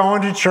 you're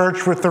going to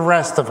church with the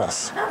rest of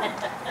us.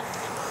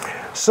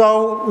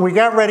 So we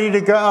got ready to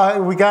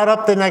go. We got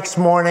up the next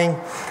morning,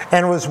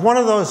 and it was one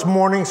of those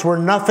mornings where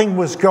nothing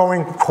was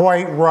going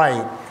quite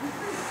right.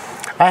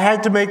 I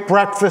had to make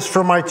breakfast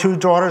for my two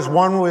daughters.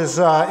 One was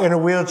in a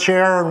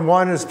wheelchair, and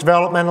one is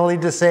developmentally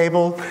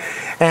disabled.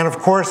 And of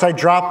course, I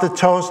dropped the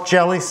toast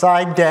jelly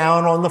side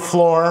down on the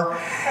floor,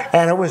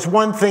 and it was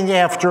one thing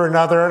after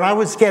another. And I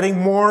was getting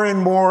more and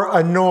more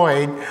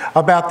annoyed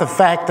about the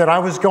fact that I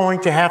was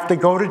going to have to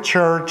go to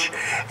church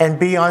and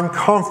be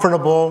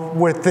uncomfortable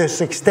with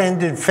this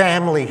extended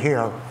family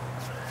here.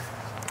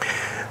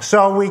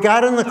 So we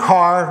got in the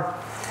car.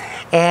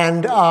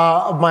 And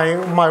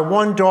my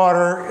one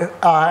daughter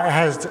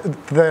has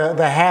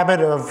the habit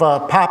of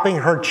popping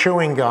her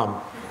chewing gum.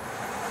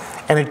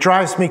 And it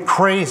drives me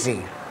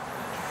crazy.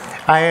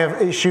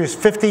 She was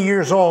 50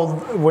 years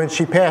old when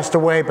she passed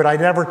away, but I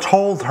never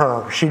told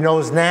her. She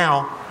knows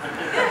now.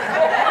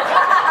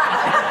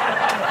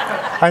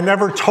 I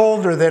never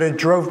told her that it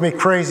drove me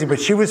crazy, but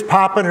she was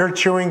popping her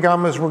chewing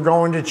gum as we're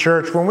going to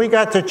church. When we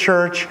got to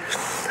church,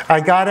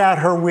 I got out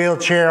her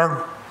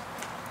wheelchair.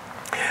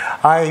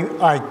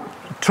 I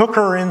took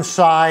her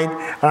inside,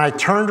 and I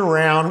turned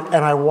around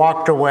and I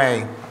walked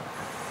away.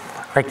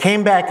 I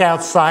came back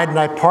outside and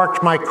I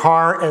parked my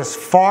car as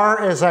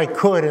far as I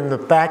could in the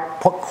back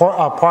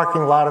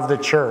parking lot of the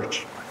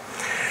church.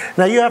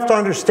 Now you have to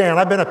understand,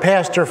 I've been a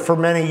pastor for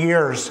many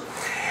years,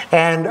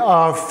 and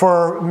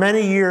for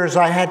many years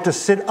I had to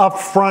sit up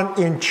front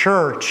in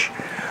church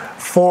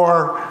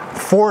for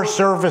 4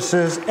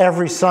 services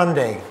every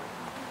Sunday.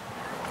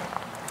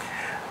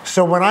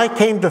 So when I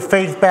came to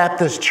Faith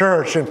Baptist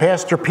Church and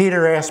Pastor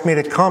Peter asked me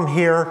to come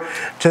here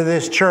to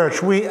this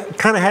church, we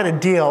kind of had a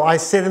deal. I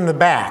sit in the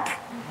back.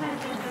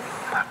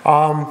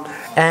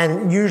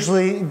 And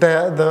usually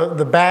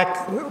the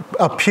back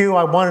pew,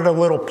 I wanted a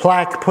little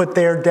plaque put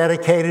there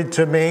dedicated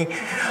to me.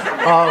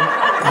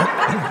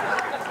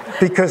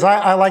 Because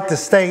I like to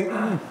stay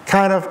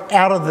kind of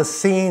out of the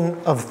scene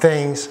of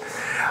things.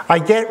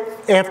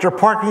 After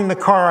parking the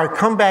car, I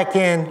come back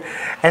in,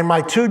 and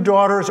my 2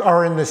 daughters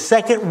are in the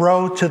second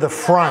row to the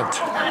front.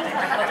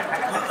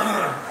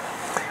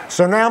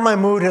 So now my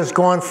mood has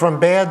gone from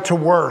bad to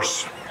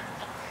worse.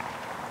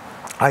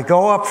 I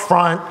go up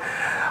front,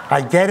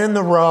 I get in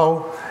the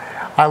row,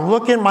 I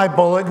look in my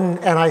bulletin,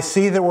 and I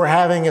see that we're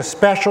having a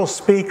special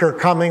speaker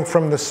coming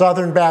from the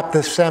Southern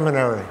Baptist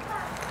Seminary.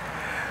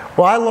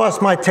 Well, I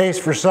lost my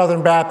taste for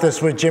Southern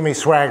Baptist with Jimmy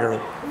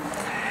Swaggart.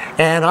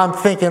 And I'm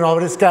thinking, oh,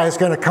 this guy's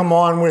going to come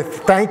on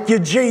with, thank you,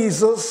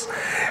 Jesus.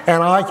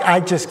 And I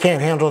just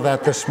can't handle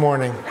that this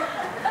morning.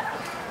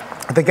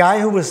 The guy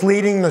who was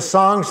leading the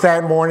songs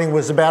that morning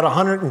was about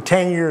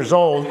 110 years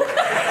old.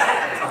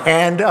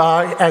 And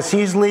as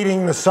he's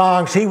leading the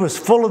songs, he was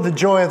full of the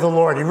joy of the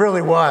Lord. He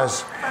really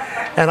was.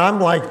 And I'm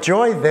like,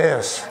 joy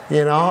this,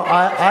 you know,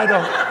 I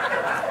don't...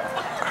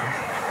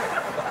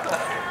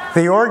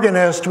 The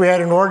organist, we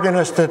had an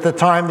organist at the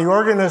time, the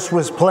organist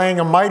was playing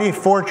A Mighty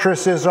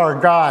Fortress Is Our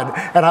God.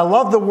 And I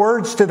love the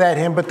words to that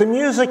hymn, but the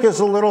music is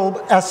a little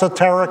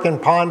esoteric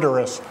and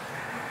ponderous.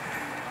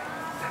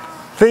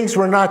 Things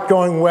were not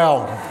going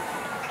well.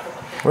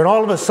 When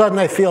all of a sudden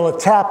I feel a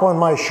tap on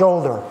my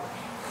shoulder.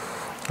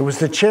 It was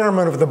the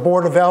chairman of the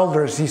Board of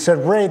Elders. He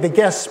said, Ray, the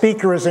guest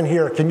speaker isn't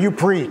here. Can you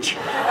preach?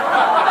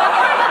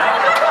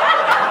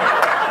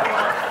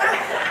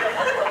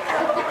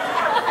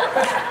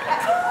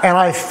 And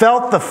I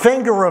felt the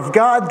finger of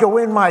God go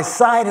in my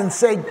side and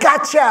say,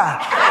 gotcha!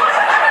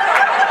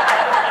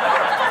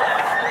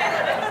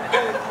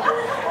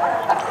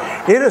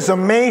 It is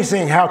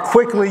amazing how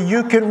quickly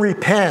you can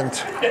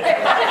repent.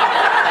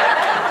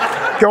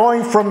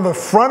 Going from the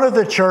front of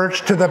the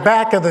church to the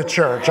back of the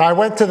church. I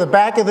went to the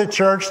back of the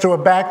church to a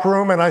back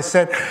room and I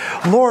said,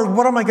 Lord,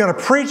 what am I going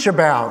to preach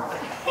about?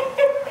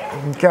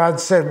 And God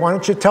said, why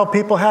don't you tell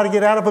people how to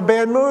get out of a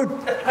bad mood?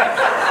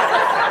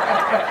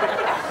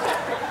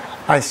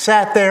 I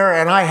sat there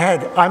and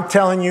I'm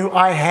telling you,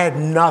 I had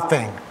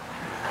nothing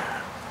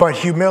but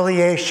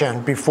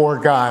humiliation before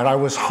God. I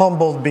was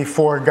humbled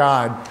before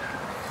God.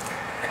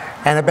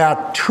 And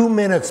about 2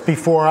 minutes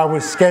before I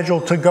was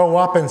scheduled to go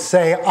up and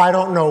say, I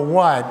don't know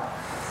what,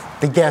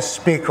 the guest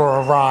speaker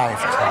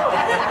arrived.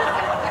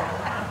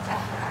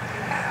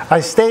 I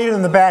stayed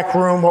in the back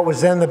room, what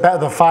was then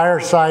the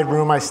fireside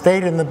room. I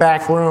stayed in the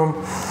back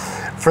room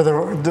for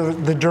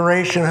the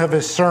duration of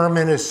his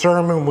sermon. His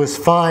sermon was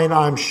fine,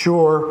 I'm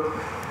sure.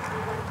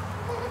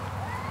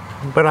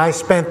 But I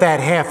spent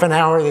that half an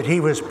hour that he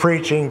was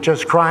preaching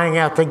just crying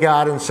out to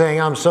God and saying,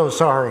 I'm so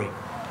sorry.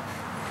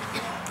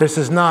 This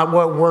is not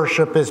what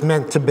worship is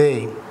meant to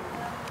be.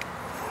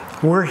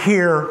 We're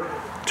here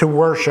to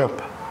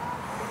worship.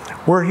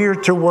 We're here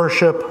to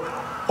worship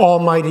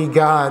Almighty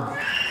God.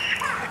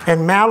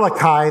 And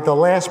Malachi, the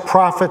last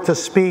prophet to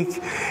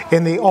speak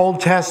in the Old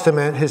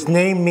Testament, his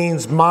name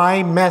means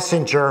my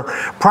messenger,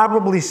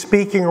 probably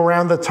speaking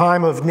around the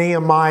time of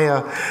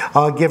Nehemiah,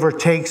 give or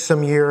take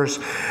some years.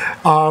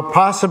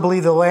 Possibly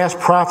the last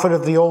prophet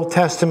of the Old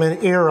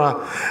Testament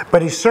era,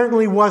 but he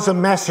certainly was a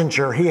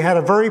messenger. He had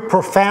a very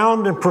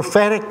profound and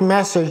prophetic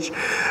message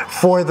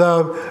for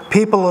the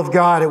people of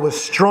God. It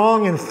was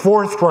strong and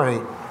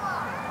forthright.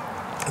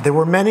 There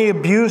were many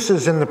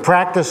abuses in the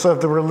practice of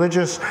the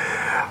religious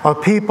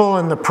people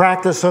and the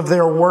practice of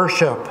their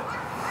worship.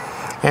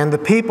 And the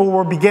people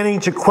were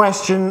beginning to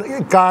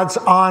question God's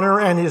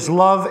honor and his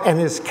love and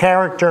his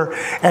character.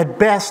 At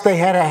best, they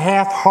had a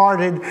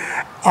half-hearted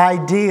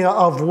idea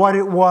of what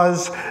it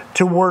was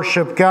to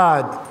worship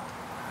God.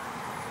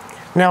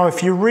 Now,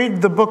 if you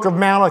read the book of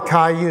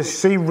Malachi, you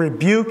see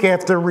rebuke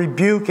after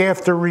rebuke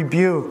after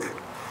rebuke.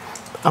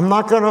 I'm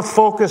not going to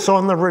focus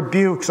on the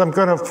rebukes. I'm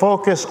going to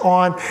focus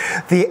on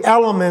the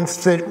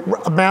elements that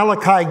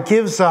Malachi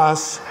gives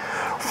us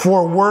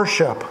for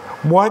worship.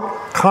 What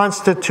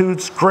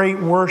constitutes great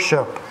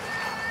worship?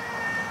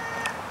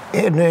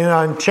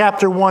 In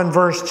chapter 1,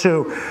 verse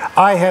 2,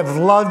 I have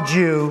loved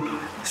you,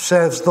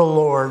 says the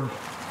Lord.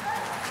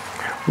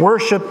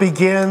 Worship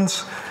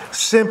begins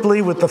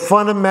simply with the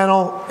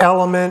fundamental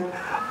element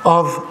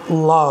of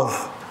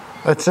love.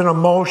 It's an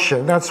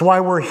emotion. That's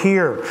why we're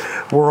here.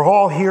 We're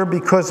all here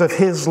because of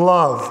his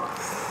love.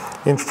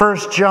 In 1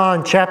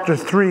 John chapter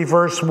 3,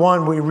 verse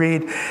 1, we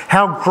read,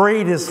 how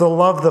great is the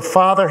love the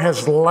Father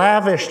has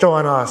lavished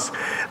on us,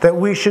 that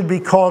we should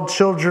be called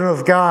children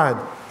of God.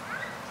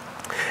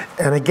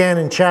 And again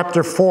in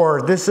chapter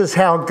 4, this is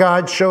how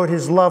God showed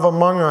his love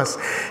among us.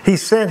 He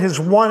sent his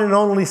one and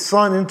only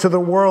Son into the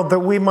world that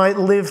we might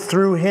live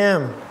through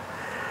him.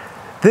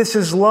 This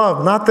is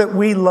love, not that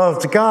we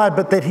loved God,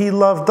 but that he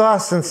loved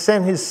us and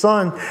sent his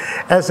Son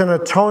as an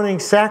atoning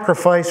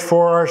sacrifice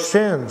for our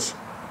sins.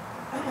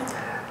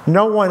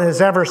 No one has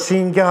ever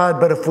seen God,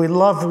 but if we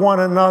love one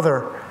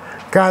another,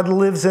 God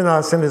lives in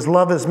us and his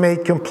love is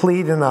made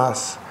complete in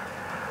us.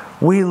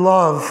 We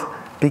love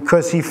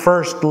because he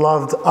first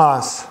loved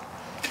us.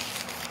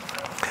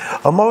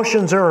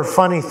 Emotions are a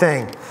funny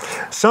thing.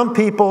 Some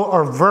people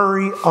are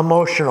very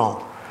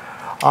emotional.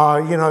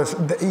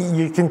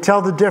 You can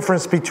tell the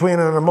difference between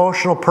an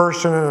emotional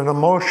person and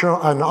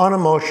an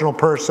unemotional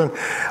person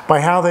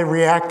by how they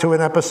react to an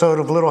episode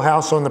of Little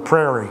House on the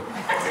Prairie.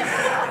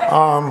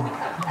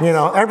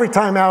 Every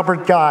time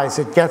Albert dies,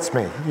 it gets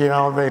me.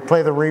 They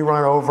play the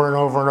rerun over and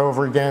over and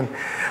over again.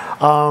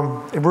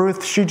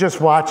 Ruth, she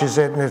just watches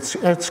it, and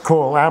it's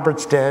cool.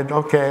 Albert's dead.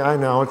 Okay, I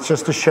know. It's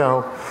just a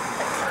show.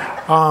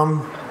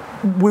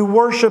 We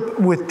worship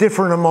with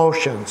different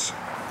emotions.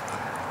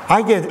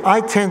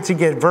 I tend to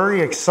get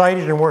very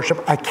excited in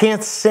worship. I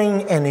can't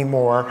sing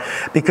anymore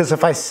because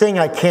if I sing,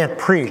 I can't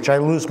preach. I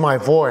lose my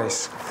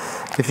voice.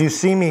 If you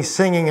see me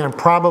singing, I'm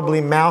probably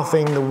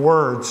mouthing the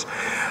words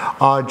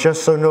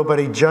just so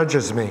nobody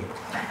judges me.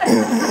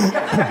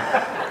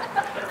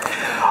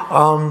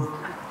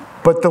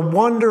 But the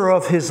wonder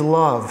of his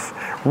love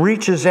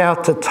reaches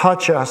out to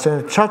touch us,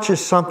 and it touches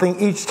something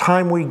each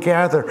time we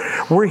gather.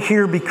 We're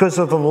here because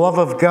of the love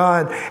of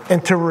God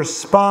and to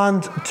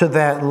respond to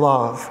that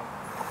love.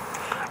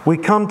 We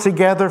come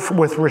together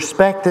with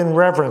respect and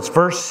reverence.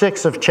 Verse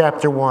 6 of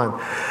chapter 1.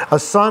 A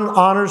son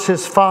honors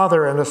his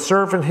father and a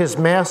servant his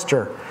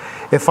master.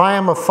 If I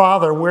am a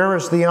father, where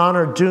is the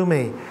honor due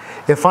me?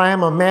 If I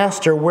am a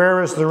master,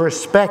 where is the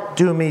respect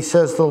due me,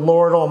 says the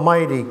Lord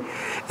Almighty.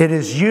 It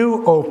is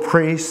you, O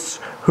priests,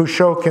 who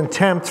show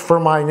contempt for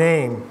my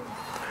name.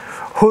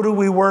 Who do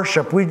we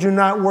worship? We do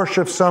not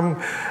worship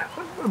some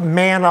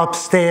man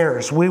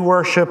upstairs. We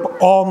worship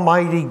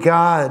Almighty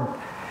God.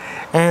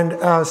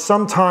 And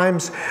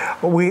sometimes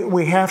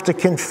we have to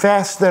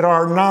confess that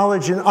our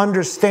knowledge and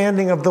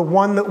understanding of the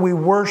one that we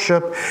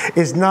worship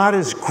is not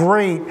as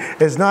great,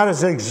 is not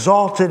as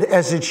exalted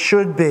as it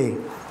should be.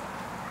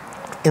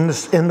 In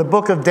the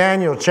book of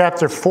Daniel,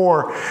 chapter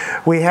 4,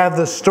 we have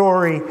the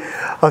story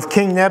of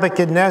King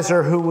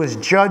Nebuchadnezzar, who was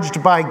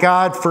judged by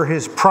God for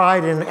his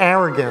pride and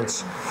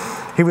arrogance.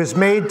 He was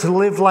made to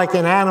live like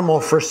an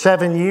animal for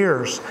 7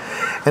 years.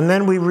 And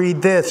then we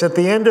read this, at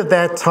the end of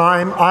that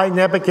time, I,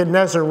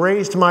 Nebuchadnezzar,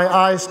 raised my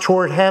eyes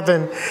toward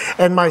heaven,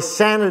 and my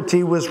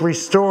sanity was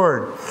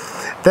restored.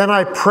 Then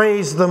I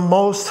praised the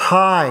Most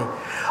High.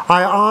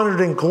 I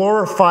honored and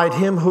glorified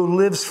him who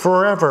lives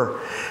forever.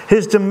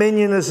 His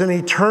dominion is an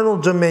eternal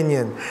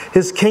dominion.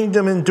 His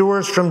kingdom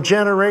endures from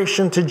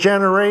generation to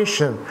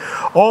generation.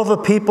 All the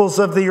peoples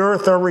of the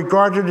earth are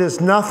regarded as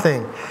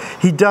nothing.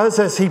 He does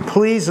as he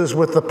pleases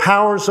with the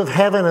powers of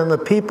heaven and the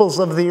peoples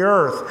of the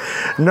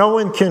earth. No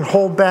one can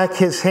hold back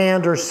his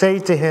hand or say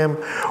to him,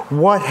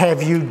 "What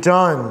have you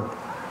done?"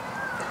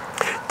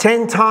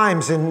 10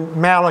 times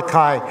in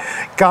Malachi,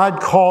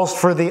 God calls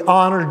for the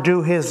honor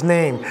due his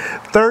name.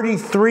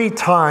 33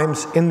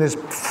 times in this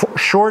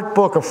short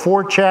book of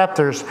 4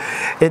 chapters,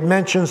 it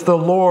mentions the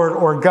Lord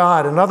or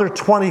God. Another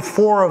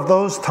 24 of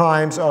those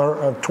times,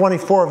 or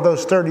 24 of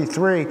those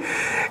 33,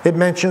 it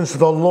mentions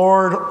the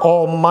Lord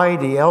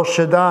Almighty, El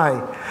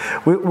Shaddai.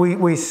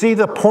 We see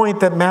the point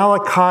that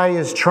Malachi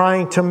is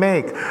trying to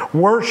make.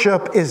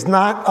 Worship is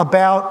not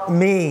about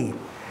me.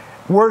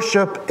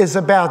 Worship is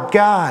about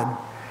God.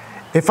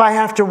 If I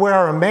have to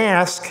wear a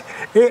mask,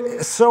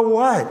 so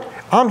what?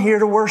 I'm here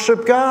to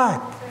worship God.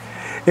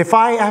 If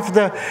I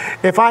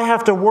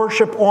have to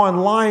worship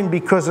online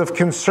because of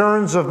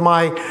concerns of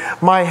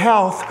my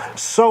health,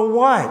 so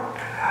what?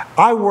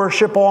 I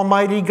worship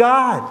Almighty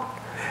God.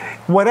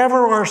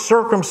 Whatever our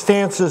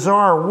circumstances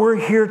are, we're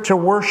here to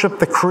worship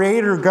the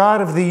Creator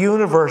God of the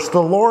universe,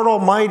 the Lord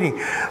Almighty,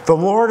 the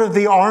Lord of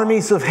the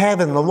armies of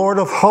heaven, the Lord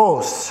of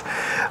hosts,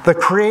 the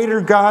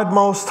Creator God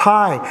Most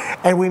High.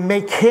 And we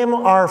make him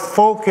our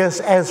focus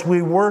as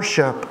we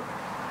worship.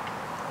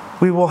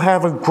 We will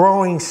have a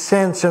growing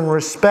sense and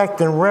respect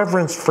and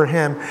reverence for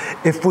him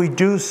if we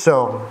do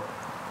so.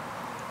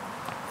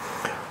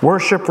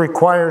 Worship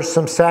requires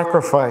some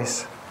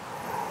sacrifice.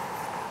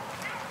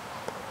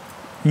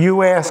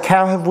 You ask,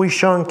 how have we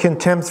shown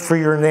contempt for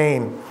your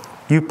name?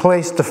 You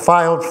placed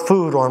defiled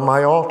food on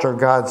my altar,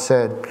 God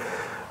said.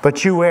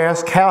 But you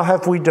ask, how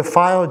have we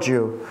defiled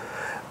you?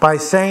 By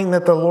saying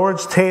that the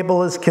Lord's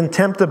table is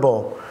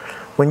contemptible.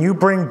 When you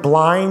bring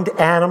blind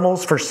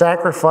animals for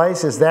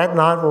sacrifice, is that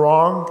not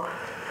wrong?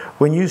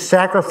 When you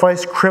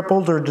sacrifice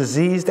crippled or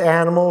diseased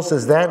animals,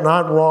 is that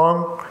not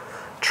wrong?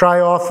 Try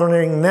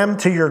offering them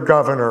to your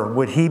governor.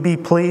 Would he be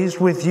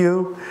pleased with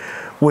you?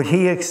 Would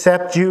he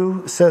accept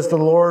you, says the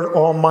Lord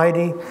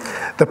Almighty?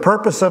 The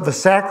purpose of a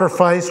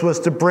sacrifice was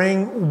to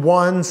bring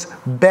one's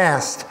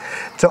best,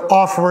 to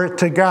offer it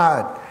to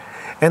God.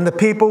 And the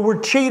people were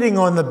cheating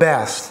on the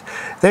best.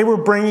 They were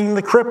bringing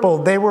the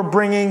crippled. They were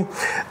bringing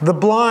the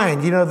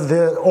blind. You know,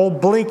 the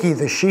old Blinky,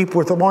 the sheep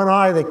with the one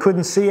eye that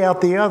couldn't see out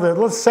the other.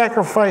 Let's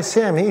sacrifice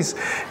him.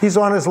 He's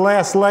on his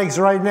last legs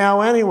right now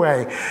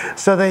anyway.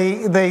 So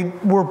they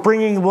were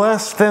bringing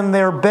less than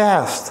their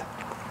best.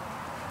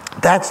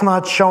 That's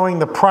not showing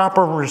the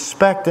proper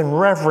respect and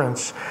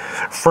reverence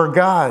for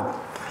God.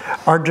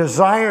 Our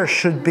desire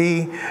should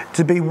be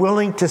to be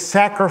willing to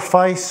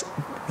sacrifice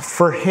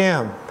for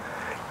him.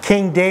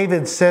 King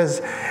David says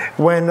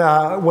when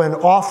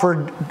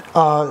offered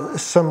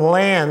some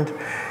land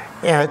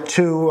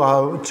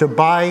to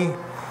buy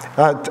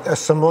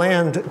some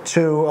land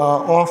to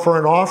offer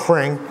an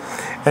offering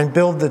and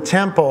build the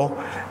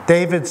temple,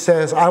 David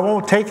says, I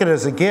won't take it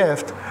as a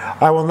gift.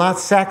 I will not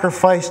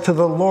sacrifice to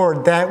the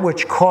Lord that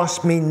which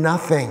costs me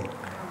nothing.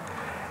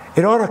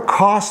 It ought to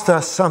cost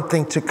us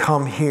something to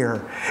come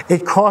here.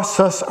 It costs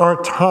us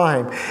our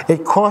time.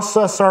 It costs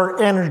us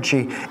our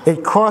energy.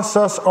 It costs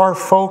us our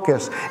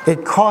focus.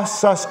 It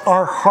costs us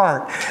our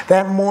heart.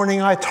 That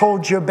morning I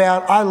told you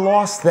about, I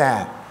lost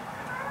that.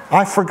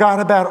 I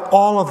forgot about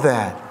all of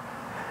that.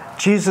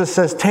 Jesus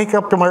says, take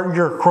up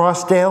your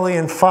cross daily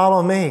and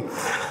follow me.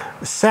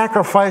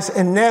 Sacrifice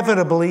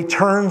inevitably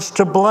turns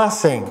to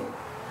blessing.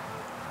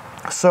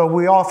 So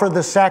we offer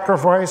the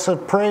sacrifice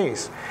of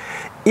praise.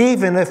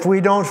 Even if we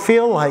don't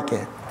feel like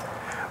it.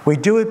 We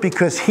do it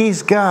because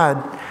he's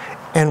God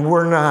and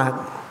we're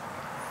not.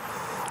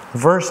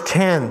 Verse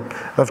 10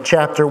 of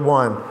chapter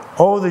 1.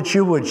 Oh, that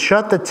you would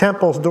shut the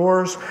temple's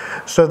doors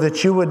so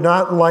that you would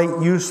not light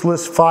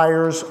useless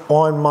fires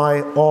on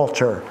my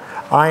altar.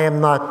 I am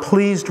not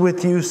pleased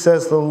with you,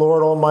 says the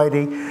Lord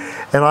Almighty,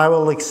 and I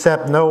will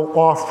accept no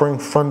offering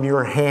from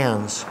your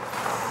hands.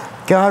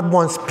 God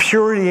wants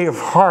purity of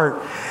heart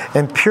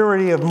and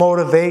purity of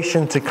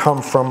motivation to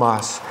come from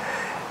us.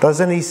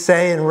 Doesn't he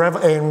say in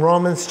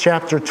Romans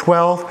chapter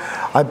 12,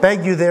 I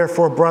beg you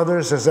therefore,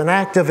 brothers, as an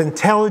act of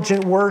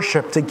intelligent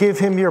worship, to give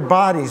him your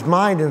bodies,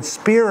 mind, and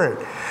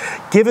spirit.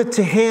 Give it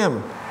to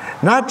him.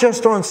 Not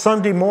just on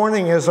Sunday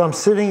morning as I'm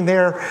sitting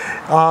there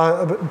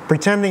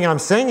pretending I'm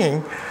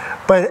singing,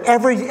 but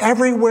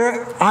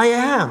everywhere I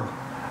am.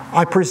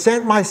 I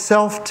present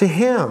myself to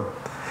him.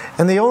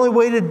 And the only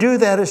way to do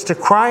that is to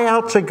cry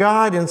out to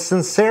God in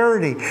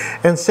sincerity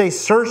and say,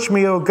 search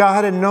me, O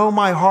God, and know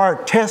my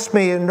heart. Test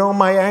me and know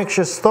my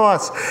anxious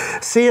thoughts.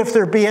 See if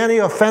there be any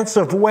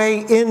offensive way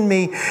in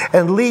me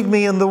and lead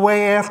me in the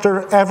way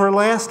after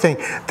everlasting.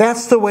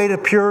 That's the way to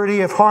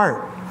purity of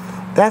heart.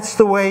 That's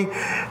the way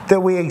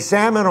that we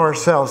examine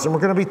ourselves. And we're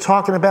going to be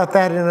talking about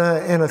that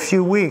in a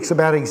few weeks,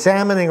 about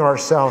examining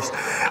ourselves.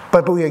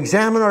 But we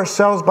examine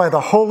ourselves by the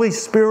Holy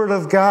Spirit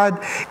of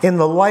God in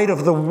the light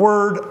of the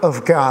Word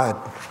of God.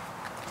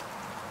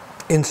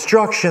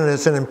 Instruction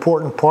is an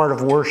important part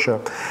of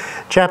worship.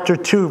 Chapter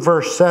 2,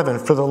 verse 7,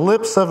 for the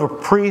lips of a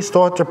priest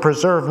ought to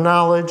preserve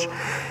knowledge,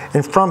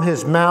 and from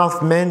his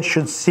mouth men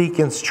should seek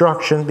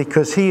instruction,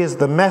 because he is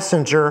the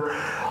messenger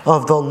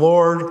of the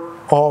Lord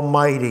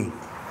Almighty.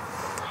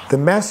 The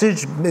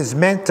message is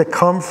meant to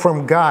come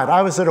from God.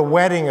 I was at a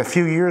wedding a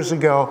few years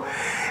ago,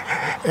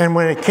 and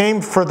when it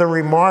came for the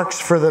remarks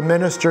for the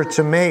minister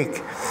to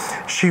make,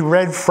 she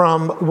read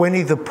from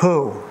Winnie the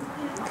Pooh.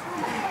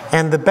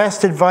 And the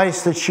best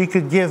advice that she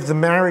could give the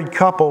married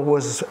couple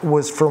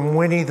was from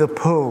Winnie the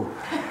Pooh.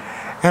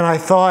 And I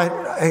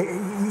thought,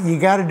 you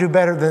got to do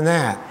better than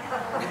that.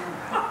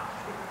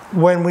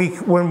 When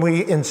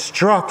we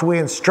instruct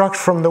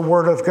from the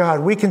Word of God.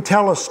 We can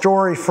tell a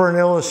story for an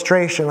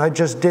illustration. I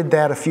just did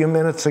that a few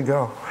minutes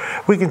ago.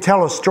 We can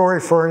tell a story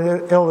for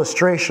an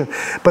illustration,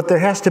 but there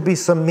has to be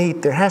some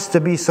meat. There has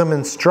to be some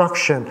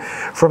instruction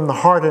from the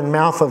heart and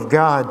mouth of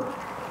God.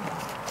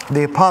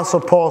 The Apostle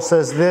Paul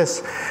says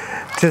this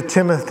to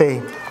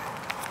Timothy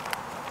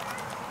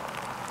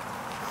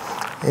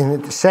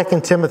in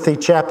 2 Timothy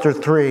chapter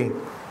 3.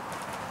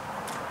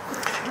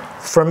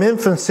 From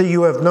infancy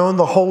you have known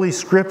the Holy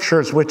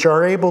Scriptures, which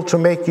are able to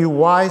make you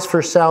wise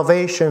for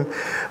salvation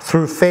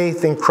through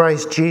faith in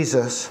Christ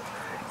Jesus.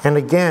 And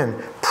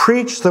again,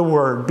 preach the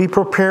word, be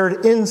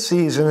prepared in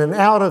season and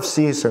out of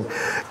season.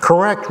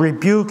 Correct,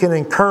 rebuke, and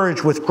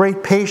encourage with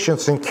great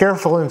patience and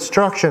careful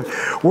instruction.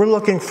 We're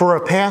looking for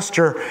a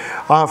pastor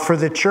for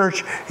the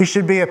church. He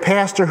should be a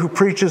pastor who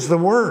preaches the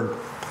word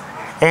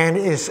and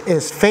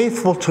is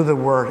faithful to the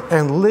word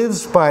and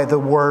lives by the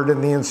word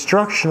and the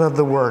instruction of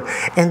the word.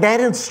 And that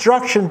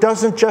instruction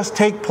doesn't just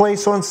take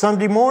place on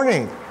Sunday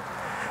morning.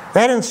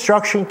 That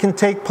instruction can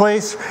take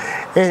place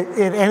at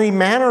any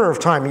manner of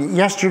time.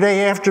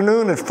 Yesterday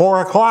afternoon at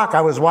 4 o'clock, I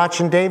was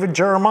watching David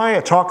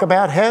Jeremiah talk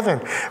about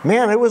heaven.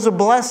 Man, it was a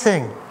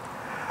blessing.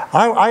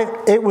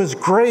 It was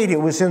great. It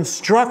was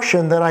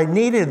instruction that I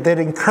needed, that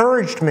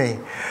encouraged me.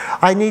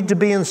 I need to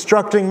be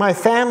instructing my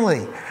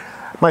family.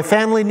 My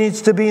family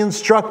needs to be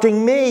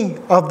instructing me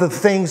of the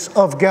things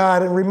of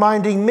God and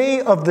reminding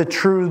me of the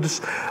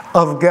truths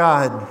of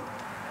God.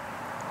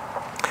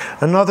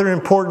 Another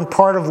important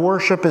part of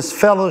worship is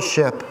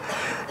fellowship.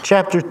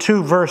 Chapter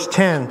 2, verse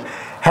 10.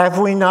 Have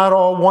we not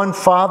all one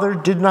Father?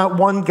 Did not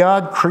one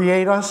God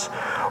create us?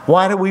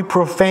 Why do we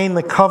profane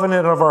the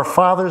covenant of our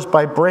fathers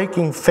by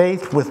breaking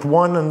faith with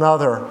one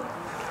another?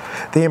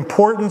 The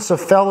importance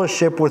of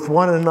fellowship with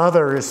one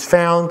another is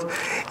found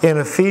in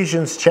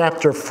Ephesians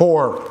chapter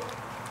 4.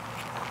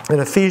 In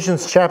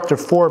Ephesians chapter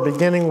 4,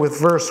 beginning with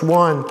verse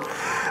 1,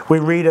 we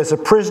read, as a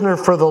prisoner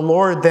for the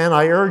Lord, then,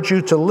 I urge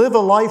you to live a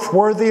life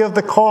worthy of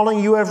the calling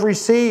you have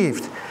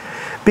received.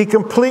 Be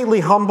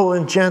completely humble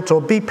and gentle.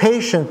 Be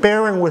patient,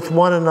 bearing with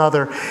one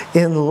another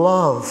in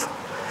love.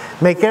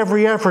 Make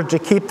every effort to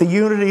keep the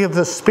unity of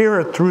the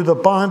Spirit through the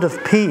bond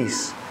of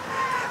peace.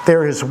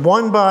 There is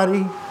one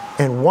body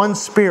and one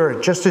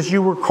Spirit, just as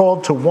you were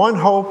called to one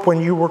hope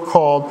when you were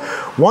called,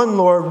 one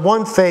Lord,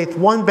 one faith,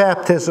 one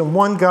baptism,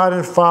 one God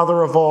and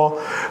Father of all,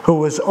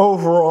 who is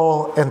over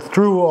all and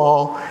through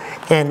all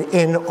and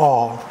in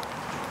all.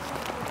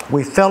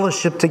 We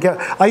fellowship together.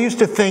 I used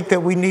to think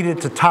that we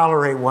needed to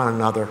tolerate one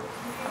another.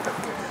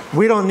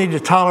 We don't need to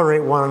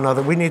tolerate one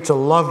another. We need to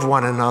love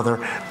one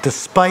another,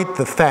 despite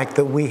the fact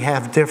that we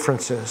have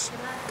differences.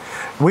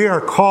 We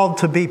are called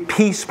to be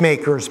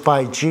peacemakers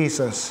by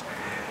Jesus.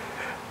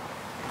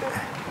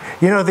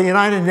 You know, the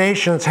United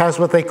Nations has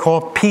what they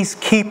call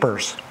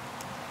peacekeepers.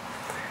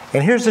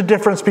 And here's the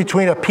difference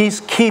between a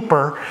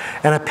peacekeeper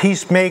and a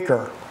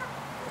peacemaker.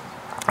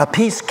 A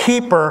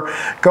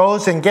peacekeeper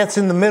goes and gets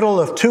in the middle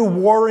of two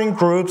warring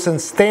groups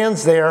and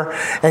stands there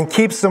and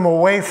keeps them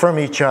away from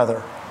each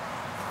other.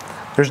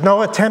 There's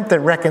no attempt at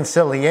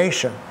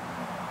reconciliation.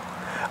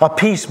 A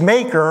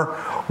peacemaker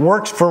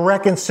works for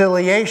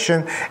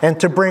reconciliation and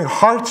to bring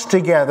hearts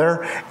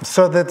together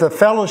so that the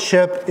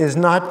fellowship is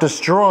not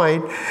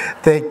destroyed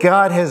that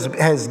God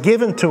has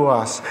given to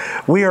us.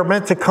 We are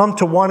meant to come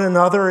to one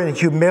another in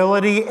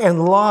humility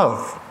and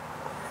love.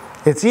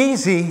 It's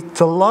easy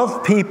to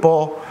love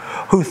people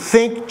who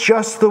think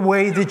just the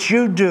way that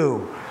you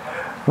do.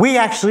 We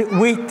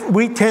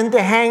tend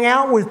to hang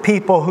out with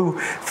people who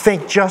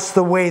think just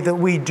the way that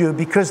we do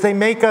because they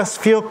make us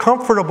feel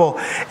comfortable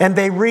and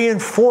they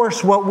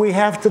reinforce what we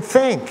have to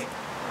think.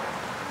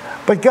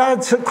 But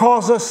God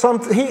calls us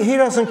something. He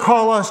doesn't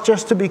call us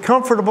just to be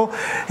comfortable.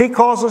 He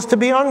calls us to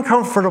be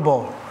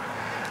uncomfortable,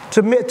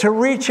 to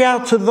reach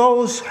out to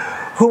those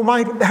who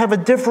might have a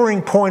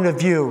differing point of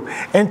view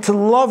and to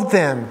love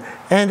them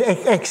and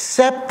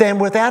accept them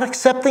without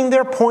accepting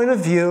their point of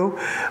view,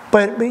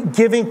 but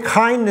giving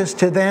kindness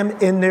to them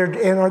in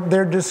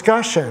their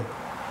discussion.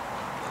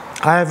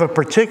 I have a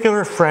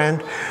particular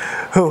friend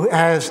who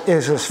is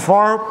as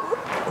far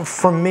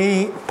from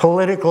me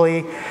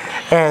politically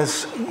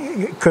as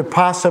could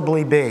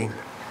possibly be.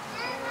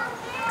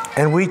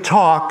 And we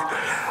talk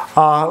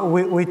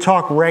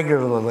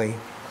regularly.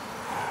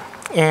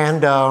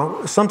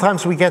 And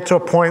sometimes we get to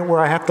a point where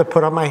I have to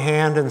put up my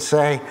hand and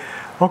say,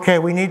 okay,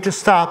 we need to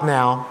stop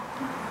now.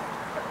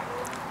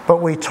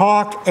 but we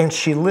talk and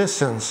she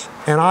listens.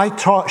 And I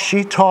talk,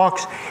 she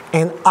talks,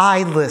 and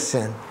I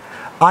listen.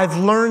 I've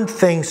learned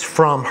things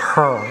from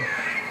her.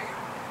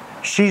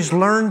 She's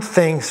learned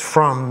things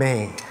from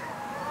me.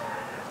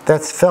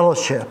 That's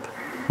fellowship.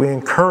 We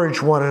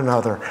encourage one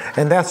another.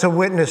 And that's a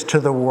witness to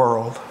the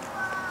world.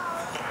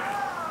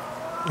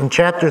 In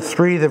chapter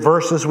 3, the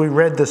verses we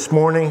read this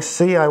morning,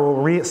 see, I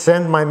will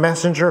send my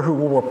messenger who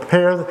will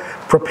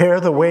prepare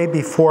the way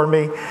before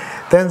me.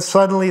 Then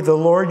suddenly the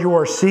Lord you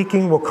are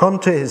seeking will come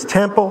to his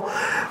temple.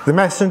 The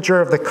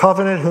messenger of the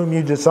covenant whom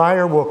you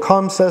desire will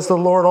come, says the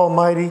Lord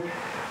Almighty.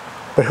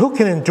 But who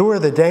can endure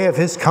the day of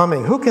his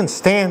coming? Who can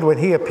stand when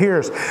he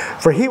appears?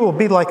 For he will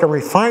be like a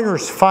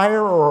refiner's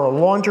fire or a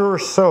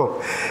launderer's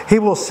soap. He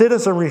will sit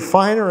as a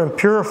refiner and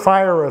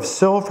purifier of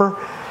silver,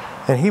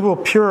 and he will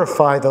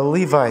purify the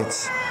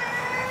Levites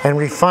and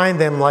refine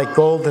them like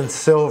gold and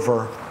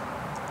silver.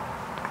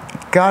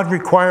 God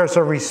requires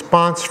a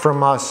response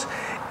from us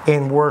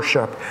in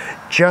worship,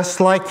 just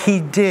like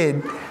he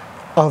did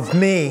of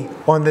me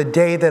on the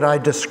day that I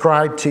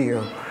described to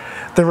you.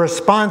 The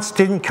response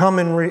didn't come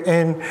in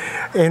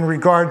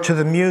regard to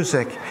the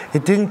music.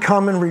 It didn't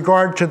come in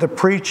regard to the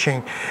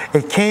preaching.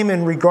 It came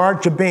in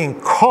regard to being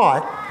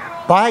caught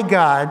by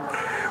God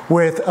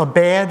with a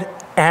bad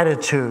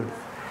attitude.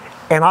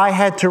 And I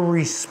had to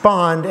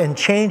respond and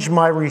change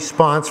my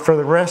response for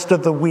the rest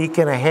of the week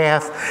and a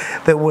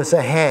half that was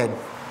ahead.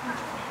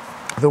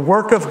 The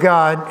work of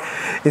God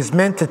is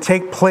meant to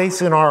take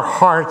place in our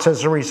hearts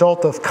as a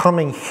result of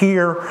coming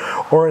here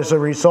or as a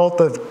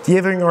result of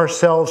giving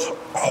ourselves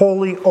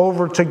wholly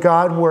over to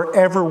God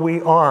wherever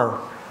we are.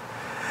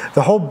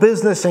 The whole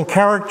business and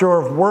character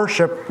of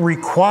worship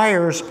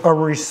requires a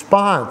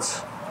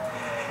response.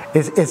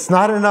 It's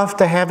not enough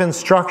to have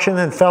instruction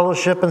and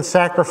fellowship and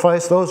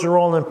sacrifice. Those are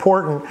all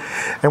important.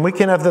 And we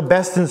can have the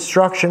best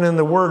instruction in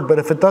the Word, but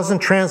if it doesn't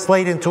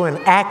translate into an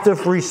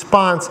active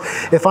response,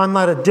 if I'm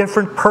not a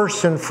different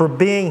person for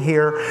being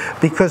here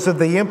because of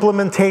the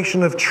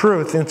implementation of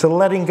truth into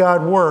letting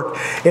God work,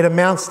 it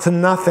amounts to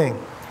nothing.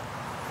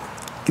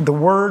 The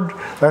Word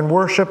and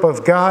worship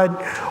of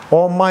God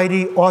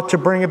Almighty ought to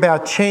bring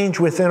about change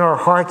within our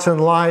hearts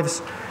and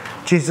lives.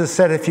 Jesus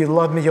said, if you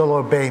love me, you'll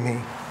obey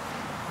me.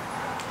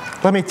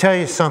 Let me tell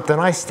you something.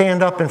 I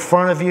stand up in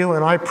front of you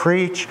and I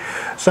preach.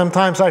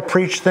 Sometimes I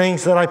preach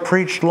things that I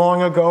preached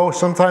long ago.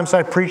 Sometimes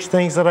I preach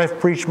things that I've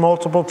preached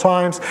multiple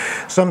times.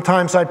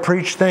 Sometimes I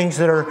preach things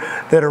that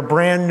are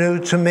brand new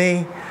to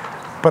me.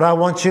 But I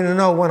want you to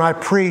know when I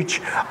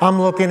preach,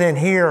 I'm looking in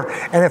here.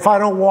 And if I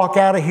don't walk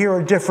out of here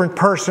a different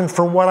person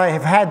for what I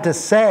have had to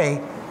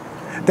say,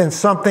 then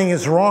something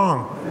is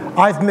wrong.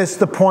 I've missed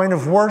the point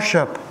of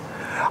worship.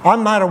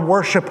 I'm not a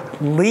worship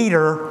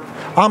leader.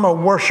 I'm a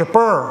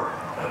worshiper.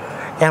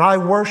 And I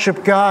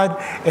worship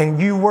God, and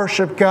you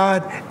worship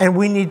God, and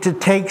we need to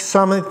take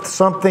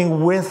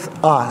something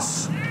with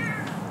us.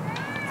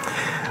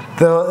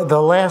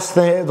 The last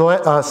thing,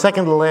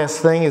 second to last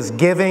thing is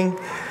giving,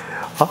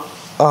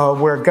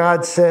 where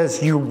God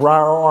says, you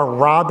are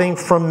robbing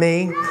from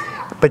me,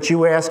 but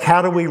you ask,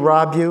 how do we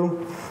rob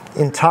you?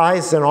 In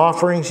tithes and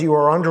offerings you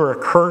are under a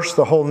curse,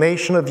 the whole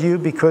nation of you,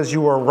 because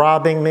you are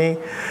robbing me.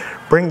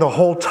 Bring the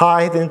whole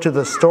tithe into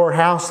the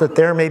storehouse, that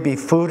there may be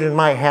food in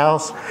my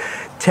house.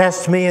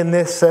 Test me in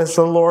this, says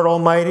the Lord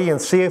Almighty,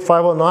 and see if I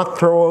will not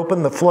throw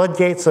open the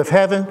floodgates of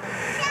heaven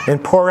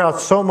and pour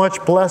out so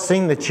much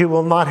blessing that you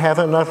will not have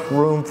enough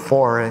room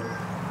for it.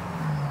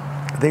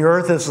 The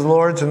earth is the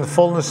Lord's and the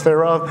fullness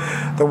thereof,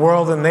 the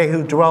world and they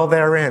who dwell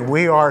therein.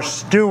 We are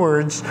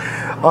stewards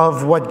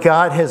of what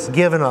God has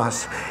given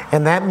us.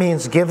 And that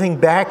means giving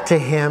back to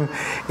Him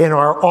in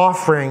our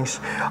offerings.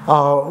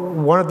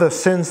 One of the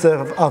sins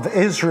of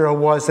Israel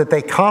was that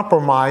they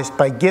compromised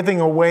by giving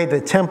away the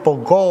temple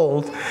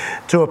gold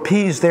to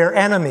appease their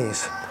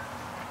enemies.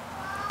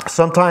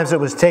 Sometimes it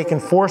was taken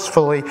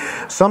forcefully.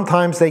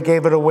 Sometimes they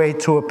gave it away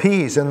to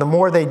appease. And the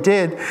more they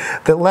did,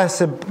 the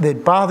less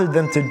it bothered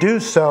them to do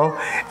so.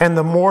 And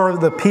the more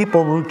the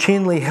people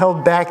routinely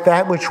held back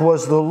that which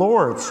was the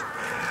Lord's.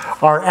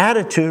 Our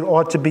attitude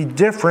ought to be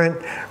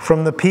different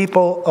from the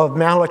people of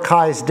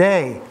Malachi's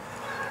day.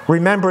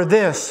 Remember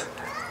this,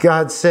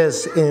 God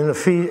says in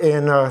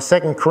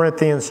 2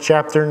 Corinthians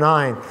chapter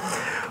 9.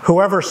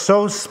 Whoever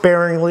sows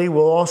sparingly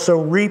will also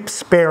reap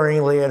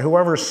sparingly, and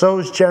whoever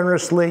sows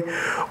generously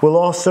will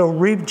also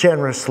reap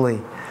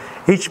generously.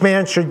 Each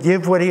man should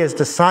give what he has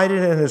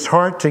decided in his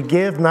heart to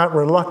give, not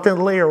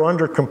reluctantly or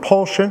under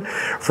compulsion,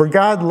 for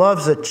God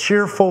loves a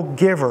cheerful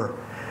giver.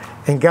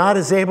 And God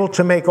is able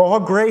to make all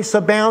grace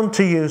abound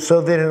to you,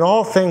 so that in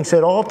all things,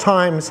 at all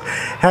times,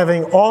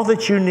 having all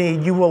that you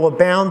need, you will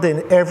abound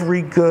in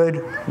every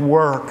good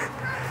work.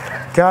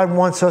 God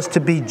wants us to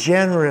be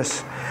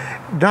generous,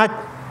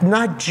 not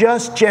not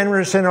just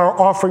generous in our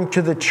offering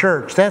to the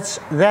church.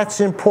 That's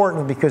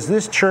important because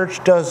this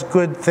church does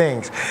good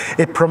things.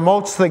 It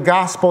promotes the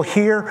gospel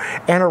here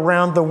and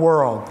around the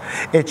world.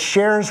 It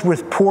shares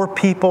with poor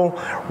people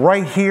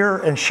right here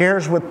and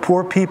shares with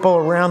poor people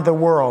around the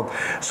world.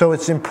 So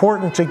it's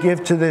important to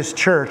give to this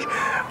church.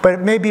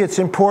 But maybe it's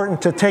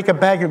important to take a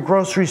bag of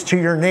groceries to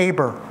your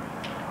neighbor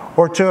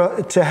or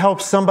to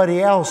help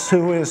somebody else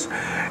who is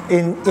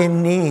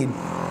in need.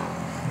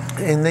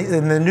 In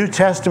the New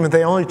Testament,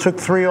 they only took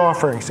 3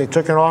 offerings. They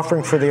took an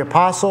offering for the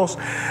apostles,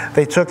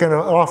 they took an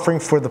offering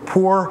for the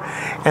poor,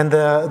 and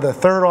the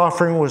third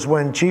offering was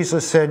when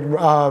Jesus said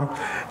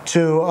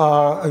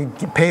to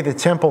pay the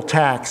temple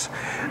tax.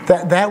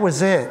 That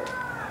was it.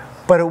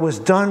 But it was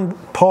done,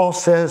 Paul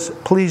says,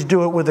 please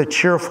do it with a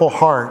cheerful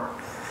heart.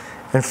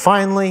 And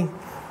finally,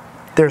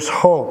 there's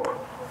hope.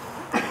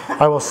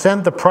 I will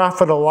send the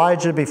prophet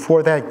Elijah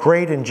before that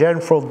great and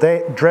dreadful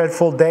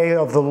day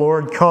of the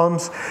Lord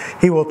comes.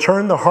 He will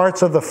turn the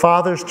hearts of the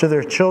fathers to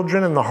their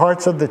children and the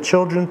hearts of the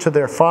children to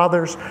their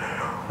fathers,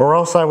 or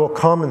else I will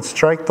come and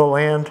strike the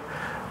land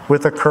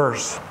with a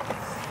curse.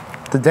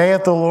 The day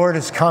of the Lord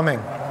is coming.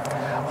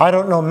 I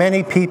don't know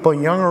many people,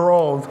 young or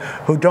old,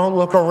 who don't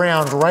look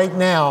around right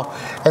now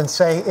and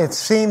say, it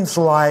seems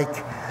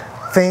like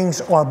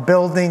things are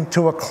building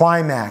to a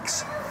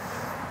climax.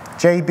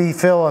 J.B.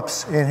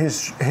 Phillips, in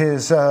his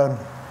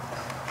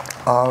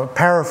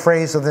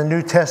paraphrase of the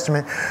New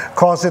Testament,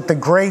 calls it the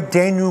great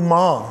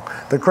denouement.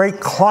 The great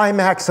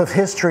climax of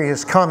history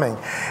is coming.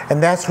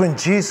 And that's when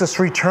Jesus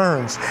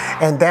returns.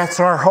 And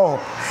that's our hope.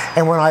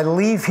 And when I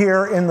leave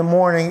here in the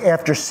morning,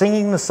 after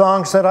singing the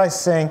songs that I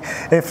sing,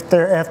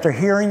 after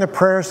hearing the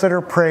prayers that are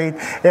prayed,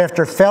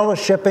 after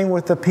fellowshipping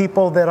with the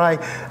people that I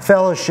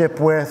fellowship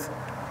with,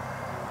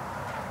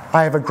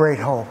 I have a great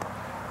hope.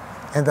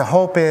 And the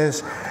hope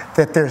is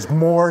that there's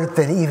more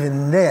than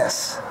even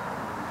this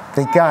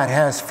that God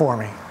has for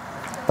me.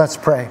 Let's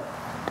pray.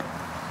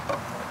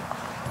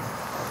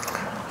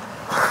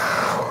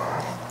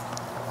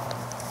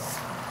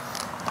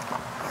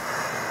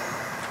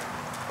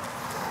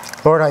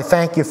 Lord, I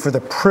thank you for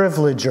the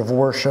privilege of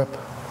worship.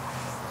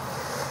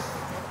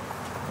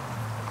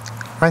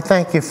 I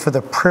thank you for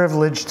the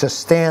privilege to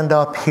stand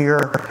up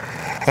here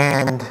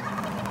and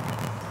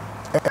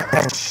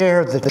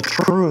share the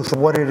truth of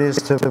what it is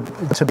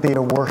to be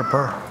a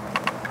worshiper.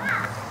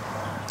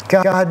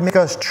 God, make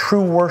us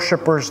true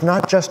worshipers,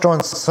 not just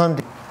on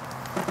Sunday,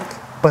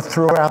 but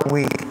throughout the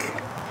week.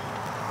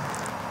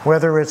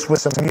 Whether it's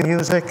with some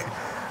music,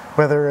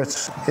 whether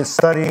it's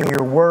studying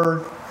your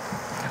word,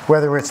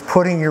 whether it's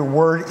putting your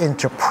word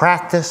into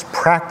practice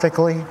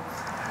practically,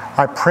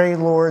 I pray,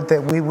 Lord,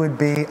 that we would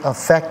be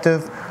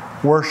effective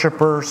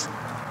worshipers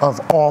of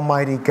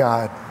Almighty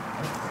God.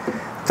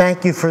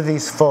 Thank you for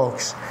these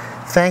folks.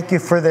 Thank you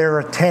for their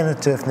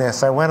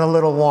attentiveness. I went a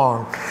little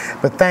long,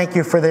 but thank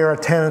you for their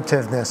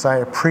attentiveness. I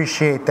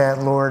appreciate that,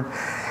 Lord.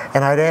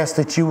 And I'd ask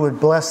that you would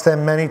bless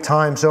them many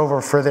times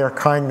over for their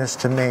kindness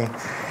to me.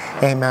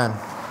 Amen.